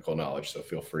technical knowledge, so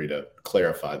feel free to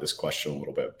clarify this question a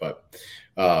little bit. But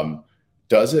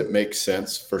does it make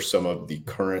sense for some of the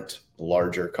current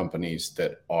larger companies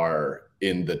that are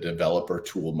in the developer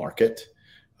tool market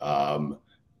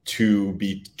to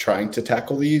be trying to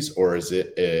tackle these, or is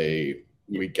it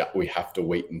we have to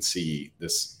wait and see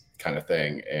this kind of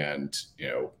thing? And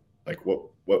like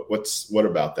what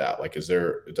about that? Like,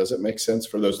 does it make sense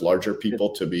for those larger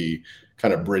people to be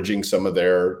kind of bridging some of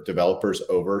their developers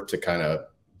over to kind of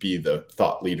be the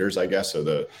thought leaders, I guess,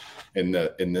 or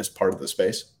in this part of the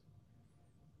space?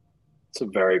 It's a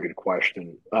very good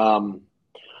question.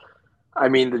 I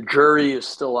mean, the jury is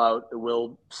still out. It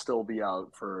will still be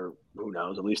out for who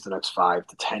knows, at least the next 5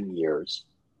 to 10 years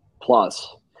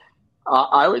plus.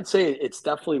 I would say it's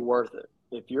definitely worth it.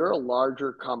 If you're a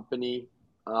larger company,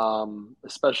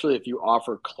 especially if you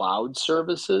offer cloud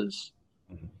services,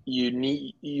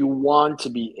 you want to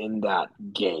be in that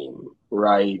game,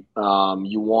 right?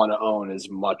 You want to own as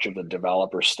much of the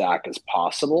developer stack as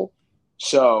possible.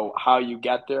 So how you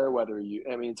get there, I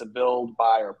mean, it's a build,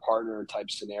 buy, or partner type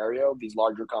scenario. These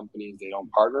larger companies, they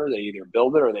don't partner; they either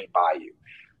build it or they buy you.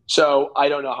 So I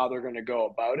don't know how they're going to go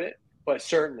about it, but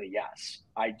certainly yes,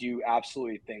 I do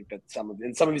absolutely think that some of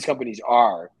these companies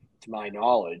are, to my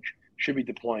knowledge, should be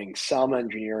deploying some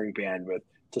engineering bandwidth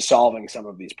to solving some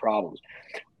of these problems.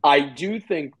 I do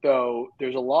think, though,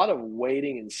 there's a lot of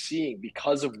waiting and seeing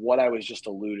because of what I was just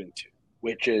alluding to,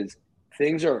 which is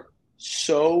things are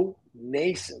so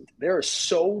nascent. They're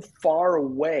so far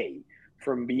away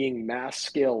from being mass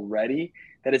scale ready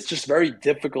that it's just very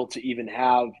difficult to even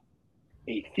have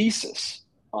a thesis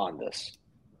on this.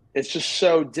 It's just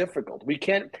so difficult. We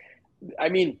can't, I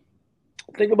mean,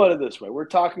 think about it this way. We're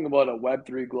talking about a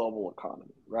Web3 global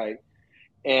economy, right?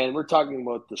 And we're talking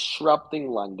about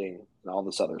disrupting lending and all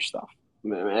this other stuff.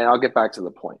 And I'll get back to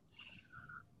the point.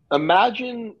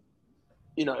 Imagine,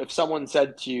 if someone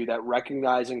said to you that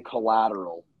recognizing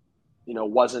collateral,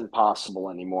 wasn't possible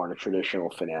anymore in a traditional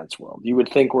finance world. You would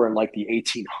think we're in like the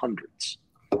 1800s,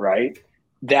 right?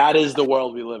 That is the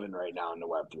world we live in right now in the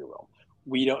Web3 world.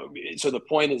 We don't. So the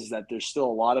point is that there's still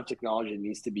a lot of technology that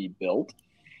needs to be built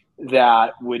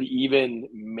that would even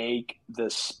make the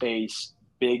space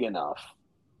big enough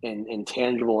and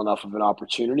tangible enough of an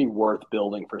opportunity worth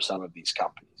building for some of these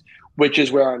companies, which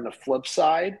is where on the flip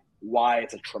side, why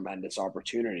it's a tremendous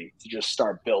opportunity to just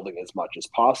start building as much as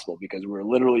possible, because we're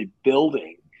literally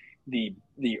building the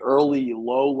early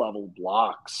low level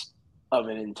blocks of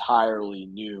an entirely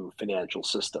new financial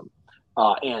system.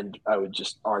 And I would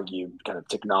just argue kind of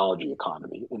technology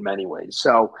economy in many ways.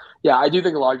 So yeah, I do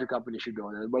think a larger company should go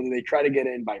in. Whether they try to get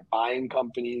in by buying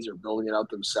companies or building it out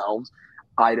themselves,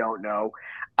 I don't know.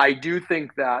 I do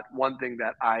think that one thing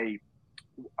that I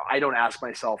don't ask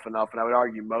myself enough, and I would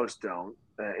argue most don't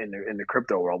in the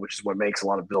crypto world, which is what makes a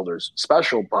lot of builders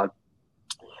special. But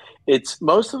it's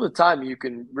most of the time you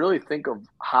can really think of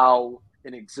how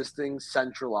an existing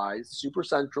centralized, super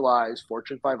centralized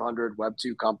Fortune 500 Web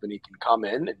 2 company can come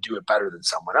in and do it better than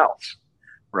someone else,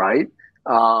 right?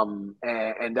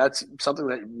 And that's something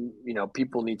that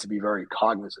people need to be very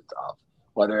cognizant of,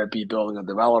 whether it be building a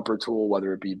developer tool,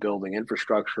 whether it be building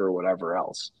infrastructure or whatever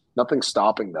else. Nothing's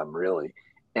stopping them really.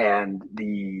 And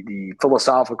the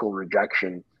philosophical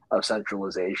rejection of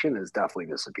centralization has definitely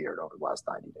disappeared over the last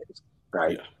 90 days,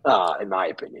 right? Yeah. In my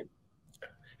opinion.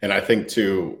 And I think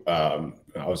too,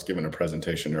 I was given a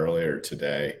presentation earlier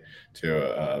today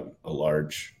to a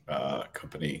large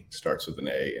company, starts with an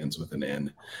A, ends with an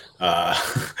N. Uh,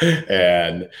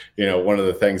 and, one of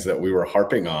the things that we were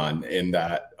harping on in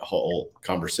that whole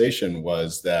conversation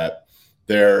was that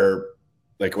they're,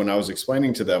 like, when I was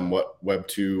explaining to them what Web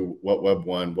 2, what Web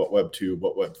 1, what Web 2,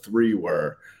 what Web 3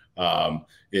 were,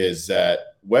 is that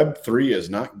Web 3 is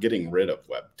not getting rid of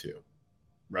Web 2.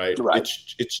 Right? Right.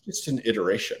 It's just an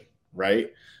iteration,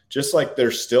 right? Just like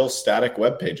there's still static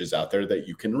web pages out there that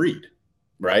you can read,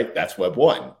 right? That's Web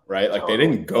 1, right? Like they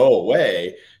didn't go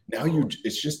away. Now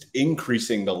it's just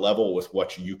increasing the level with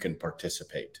which you can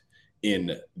participate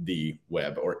in the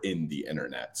web or in the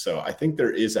internet. So I think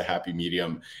there is a happy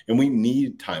medium, and we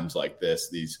need times like this,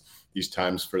 these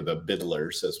times for the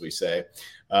biddlers, as we say,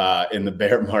 in the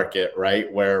bear market, right?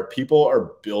 Where people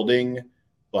are building,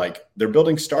 like they're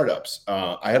building startups.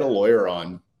 I had a lawyer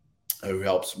on who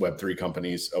helps Web3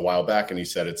 companies a while back, and he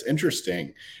said it's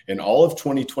interesting. In all of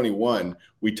 2021,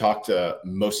 we talked to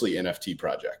mostly NFT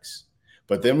projects.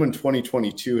 But then when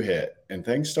 2022 hit and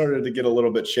things started to get a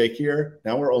little bit shakier,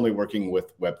 now we're only working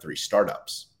with Web3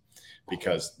 startups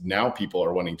because now people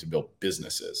are wanting to build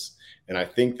businesses. And I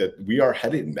think that we are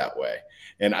heading that way.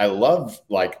 And I love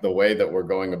like the way that we're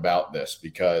going about this,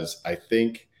 because I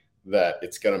think that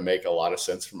it's going to make a lot of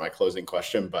sense for my closing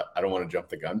question, but I don't want to jump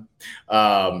the gun.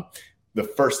 The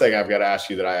first thing I've got to ask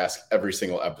you that I ask every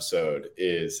single episode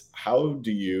is, how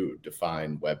do you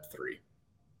define Web3?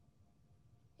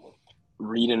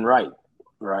 Read and write,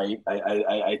 right?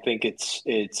 I think it's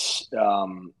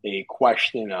a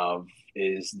question of,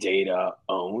 is data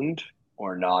owned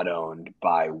or not owned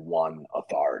by one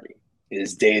authority?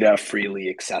 Is data freely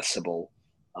accessible?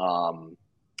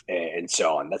 And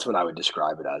so on. That's what I would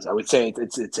describe it as. I would say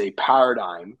it's a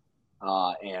paradigm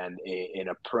and an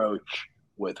approach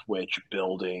with which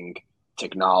building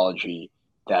technology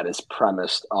that is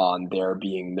premised on there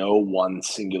being no one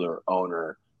singular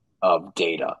owner of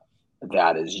data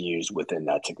that is used within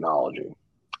that technology.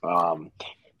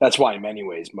 That's why, in many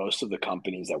ways, most of the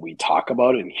companies that we talk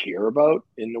about and hear about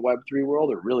in the Web3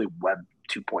 world are really Web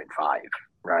 2.5,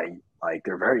 right? Like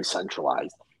they're very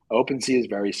centralized. OpenSea is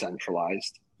very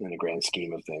centralized in the grand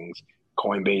scheme of things.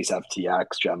 Coinbase,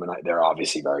 FTX, Gemini, they're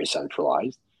obviously very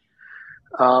centralized.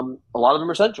 A lot of them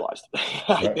are centralized.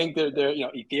 I think they're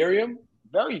Ethereum,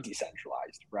 very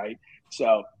decentralized, right?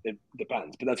 So it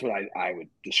depends, but that's what I would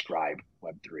describe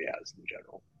Web3 as in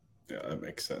general. Yeah, that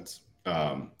makes sense.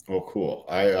 Well, cool.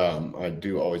 I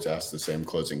do always ask the same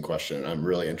closing question. I'm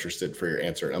really interested for your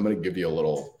answer. And I'm going to give you a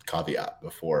little caveat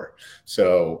before.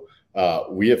 So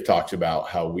we have talked about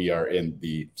how we are in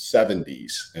the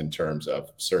 70s in terms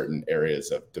of certain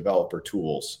areas of developer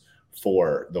tools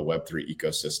for the Web3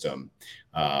 ecosystem.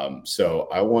 So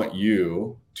I want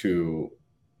you to,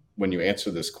 when you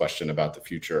answer this question about the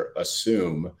future,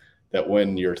 assume that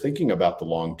when you're thinking about the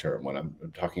long term, when I'm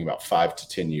talking about 5 to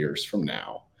 10 years from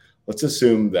now, let's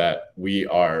assume that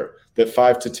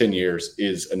 5 to 10 years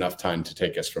is enough time to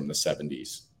take us from the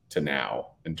 70s to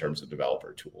now in terms of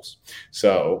developer tools.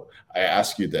 So I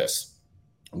ask you this: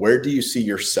 where do you see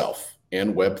yourself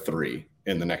and Web3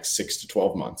 in the next 6 to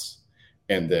 12 months?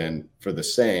 And then for the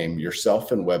same,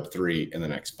 yourself and Web3 in the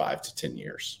next 5 to 10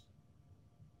 years.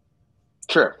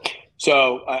 Sure.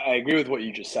 So I agree with what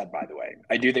you just said, by the way.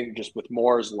 I do think just with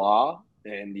Moore's law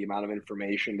and the amount of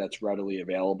information that's readily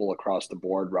available across the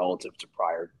board relative to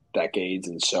prior decades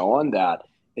and so on, that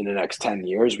in the next 10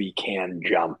 years, we can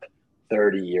jump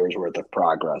 30 years worth of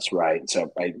progress, right?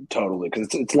 So I totally,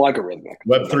 because it's logarithmic.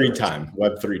 Web3 time.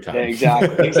 Yeah,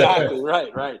 exactly.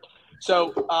 Right.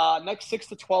 So next 6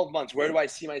 to 12 months, where do I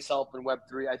see myself in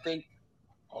Web3? I think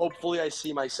hopefully I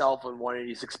see myself in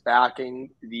 186 backing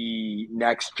the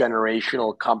next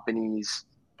generational companies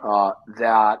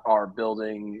that are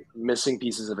building missing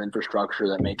pieces of infrastructure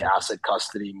that make asset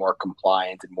custody more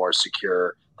compliant and more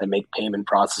secure, that make payment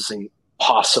processing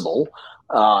possible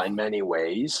in many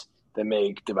ways, that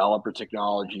make developer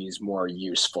technologies more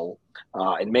useful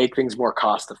and make things more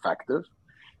cost effective.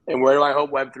 And where do I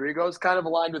hope Web3 goes? Kind of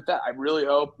aligned with that. I really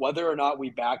hope, whether or not we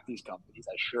back these companies,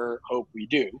 I sure hope we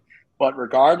do. But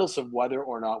regardless of whether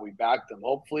or not we back them,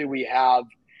 hopefully we have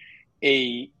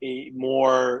a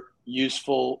more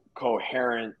useful,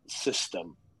 coherent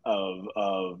system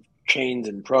of chains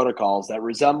and protocols that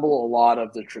resemble a lot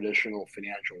of the traditional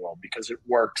financial world, because it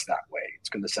works that way. It's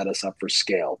going to set us up for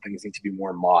scale. Things need to be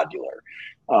more modular,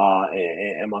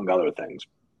 among other things.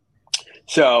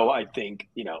 So I think,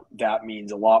 that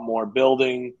means a lot more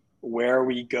building, where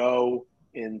we go,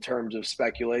 in terms of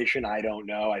speculation, I don't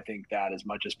know. I think that as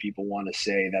much as people want to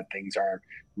say that things aren't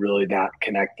really that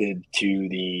connected to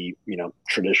the,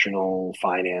 traditional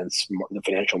finance, the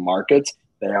financial markets,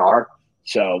 they are.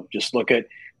 So just look at,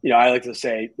 I like to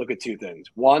say, look at two things.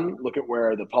 One, look at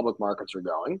where the public markets are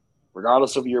going.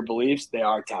 Regardless of your beliefs, they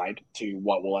are tied to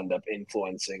what will end up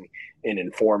influencing and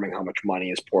informing how much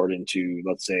money is poured into,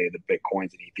 let's say, the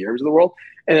Bitcoins and Ethereums of the world.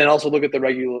 And then also look at the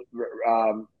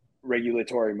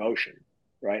regulatory motion,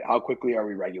 right? How quickly are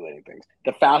we regulating things?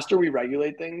 The faster we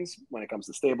regulate things when it comes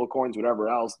to stable coins, whatever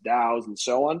else, DAOs and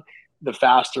so on, the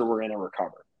faster we're going to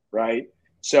recover, right?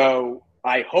 So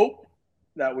I hope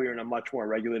that we are in a much more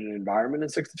regulated environment in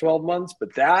 6 to 12 months,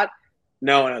 but that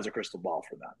no one has a crystal ball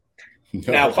for that.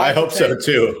 No, now, I hope so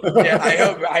too. Yeah,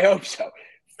 I hope so.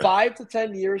 5 to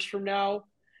 10 years from now,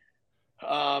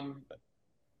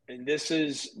 and this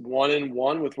is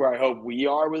 1-in-1 with where I hope we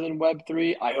are within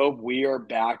Web3. I hope we are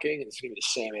backing, and it's going to be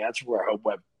the same answer where I hope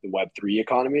the Web3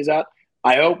 economy is at.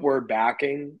 I hope we're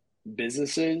backing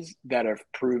businesses that have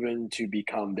proven to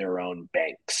become their own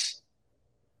banks.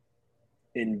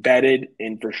 Embedded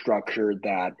infrastructure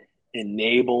that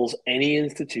enables any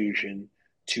institution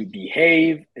to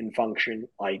behave and function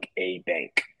like a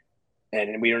bank.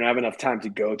 And we don't have enough time to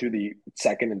go through the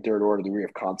second and third order degree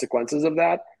of consequences of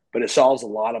that, but it solves a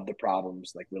lot of the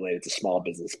problems like related to small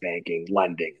business banking,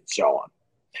 lending, and so on.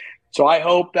 So I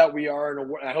hope that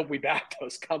I hope we back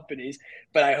those companies,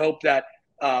 but I hope that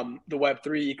the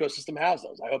Web3 ecosystem has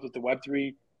those. I hope that the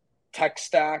Web3 tech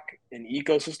stack and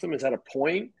ecosystem is at a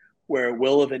point where it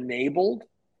will have enabled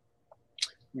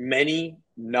many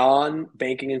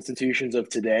non-banking institutions of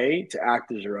today to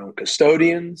act as their own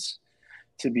custodians,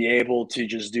 to be able to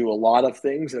just do a lot of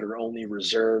things that are only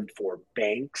reserved for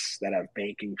banks that have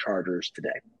banking charters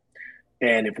today.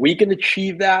 And if we can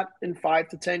achieve that in 5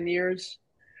 to 10 years,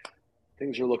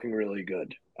 things are looking really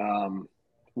good.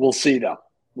 We'll see, though.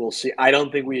 We'll see. I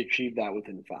don't think we achieve that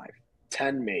within 5.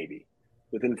 10, maybe.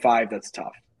 Within 5, that's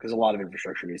tough because a lot of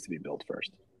infrastructure needs to be built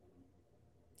first.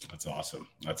 That's awesome.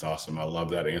 That's awesome. I love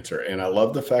that answer. And I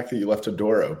love the fact that you left a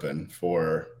door open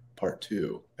for part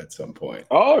 2 at some point.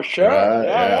 Oh, sure.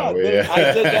 Yeah.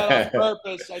 I did that on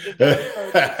purpose.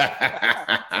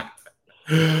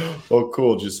 Well,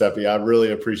 cool, Giuseppe. I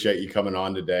really appreciate you coming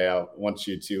on today. I want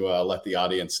you to let the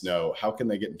audience know, how can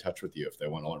they get in touch with you if they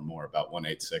want to learn more about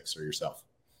 186 or yourself?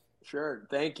 Sure.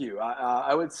 Thank you.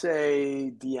 I would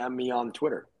say DM me on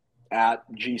Twitter at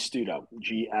Stuto,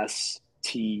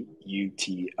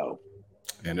 Stuto.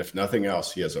 And if nothing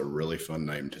else, he has a really fun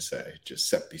name to say,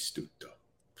 Giuseppe Stuto.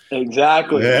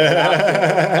 Exactly.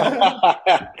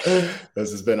 This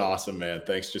has been awesome, man.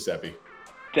 Thanks, Giuseppe.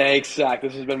 Thanks, Zach.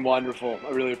 This has been wonderful. I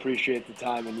really appreciate the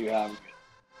time and you having me.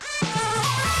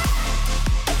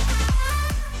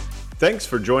 Thanks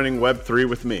for joining Web3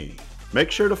 with me. Make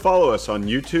sure to follow us on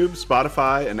YouTube,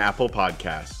 Spotify, and Apple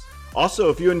Podcasts. Also,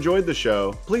 if you enjoyed the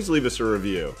show, please leave us a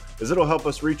review, as it'll help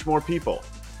us reach more people.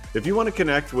 If you want to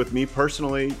connect with me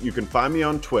personally, you can find me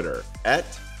on Twitter at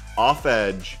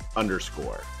 @offedge_.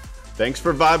 Thanks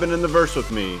for vibing in the verse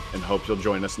with me, and hope you'll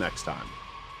join us next time.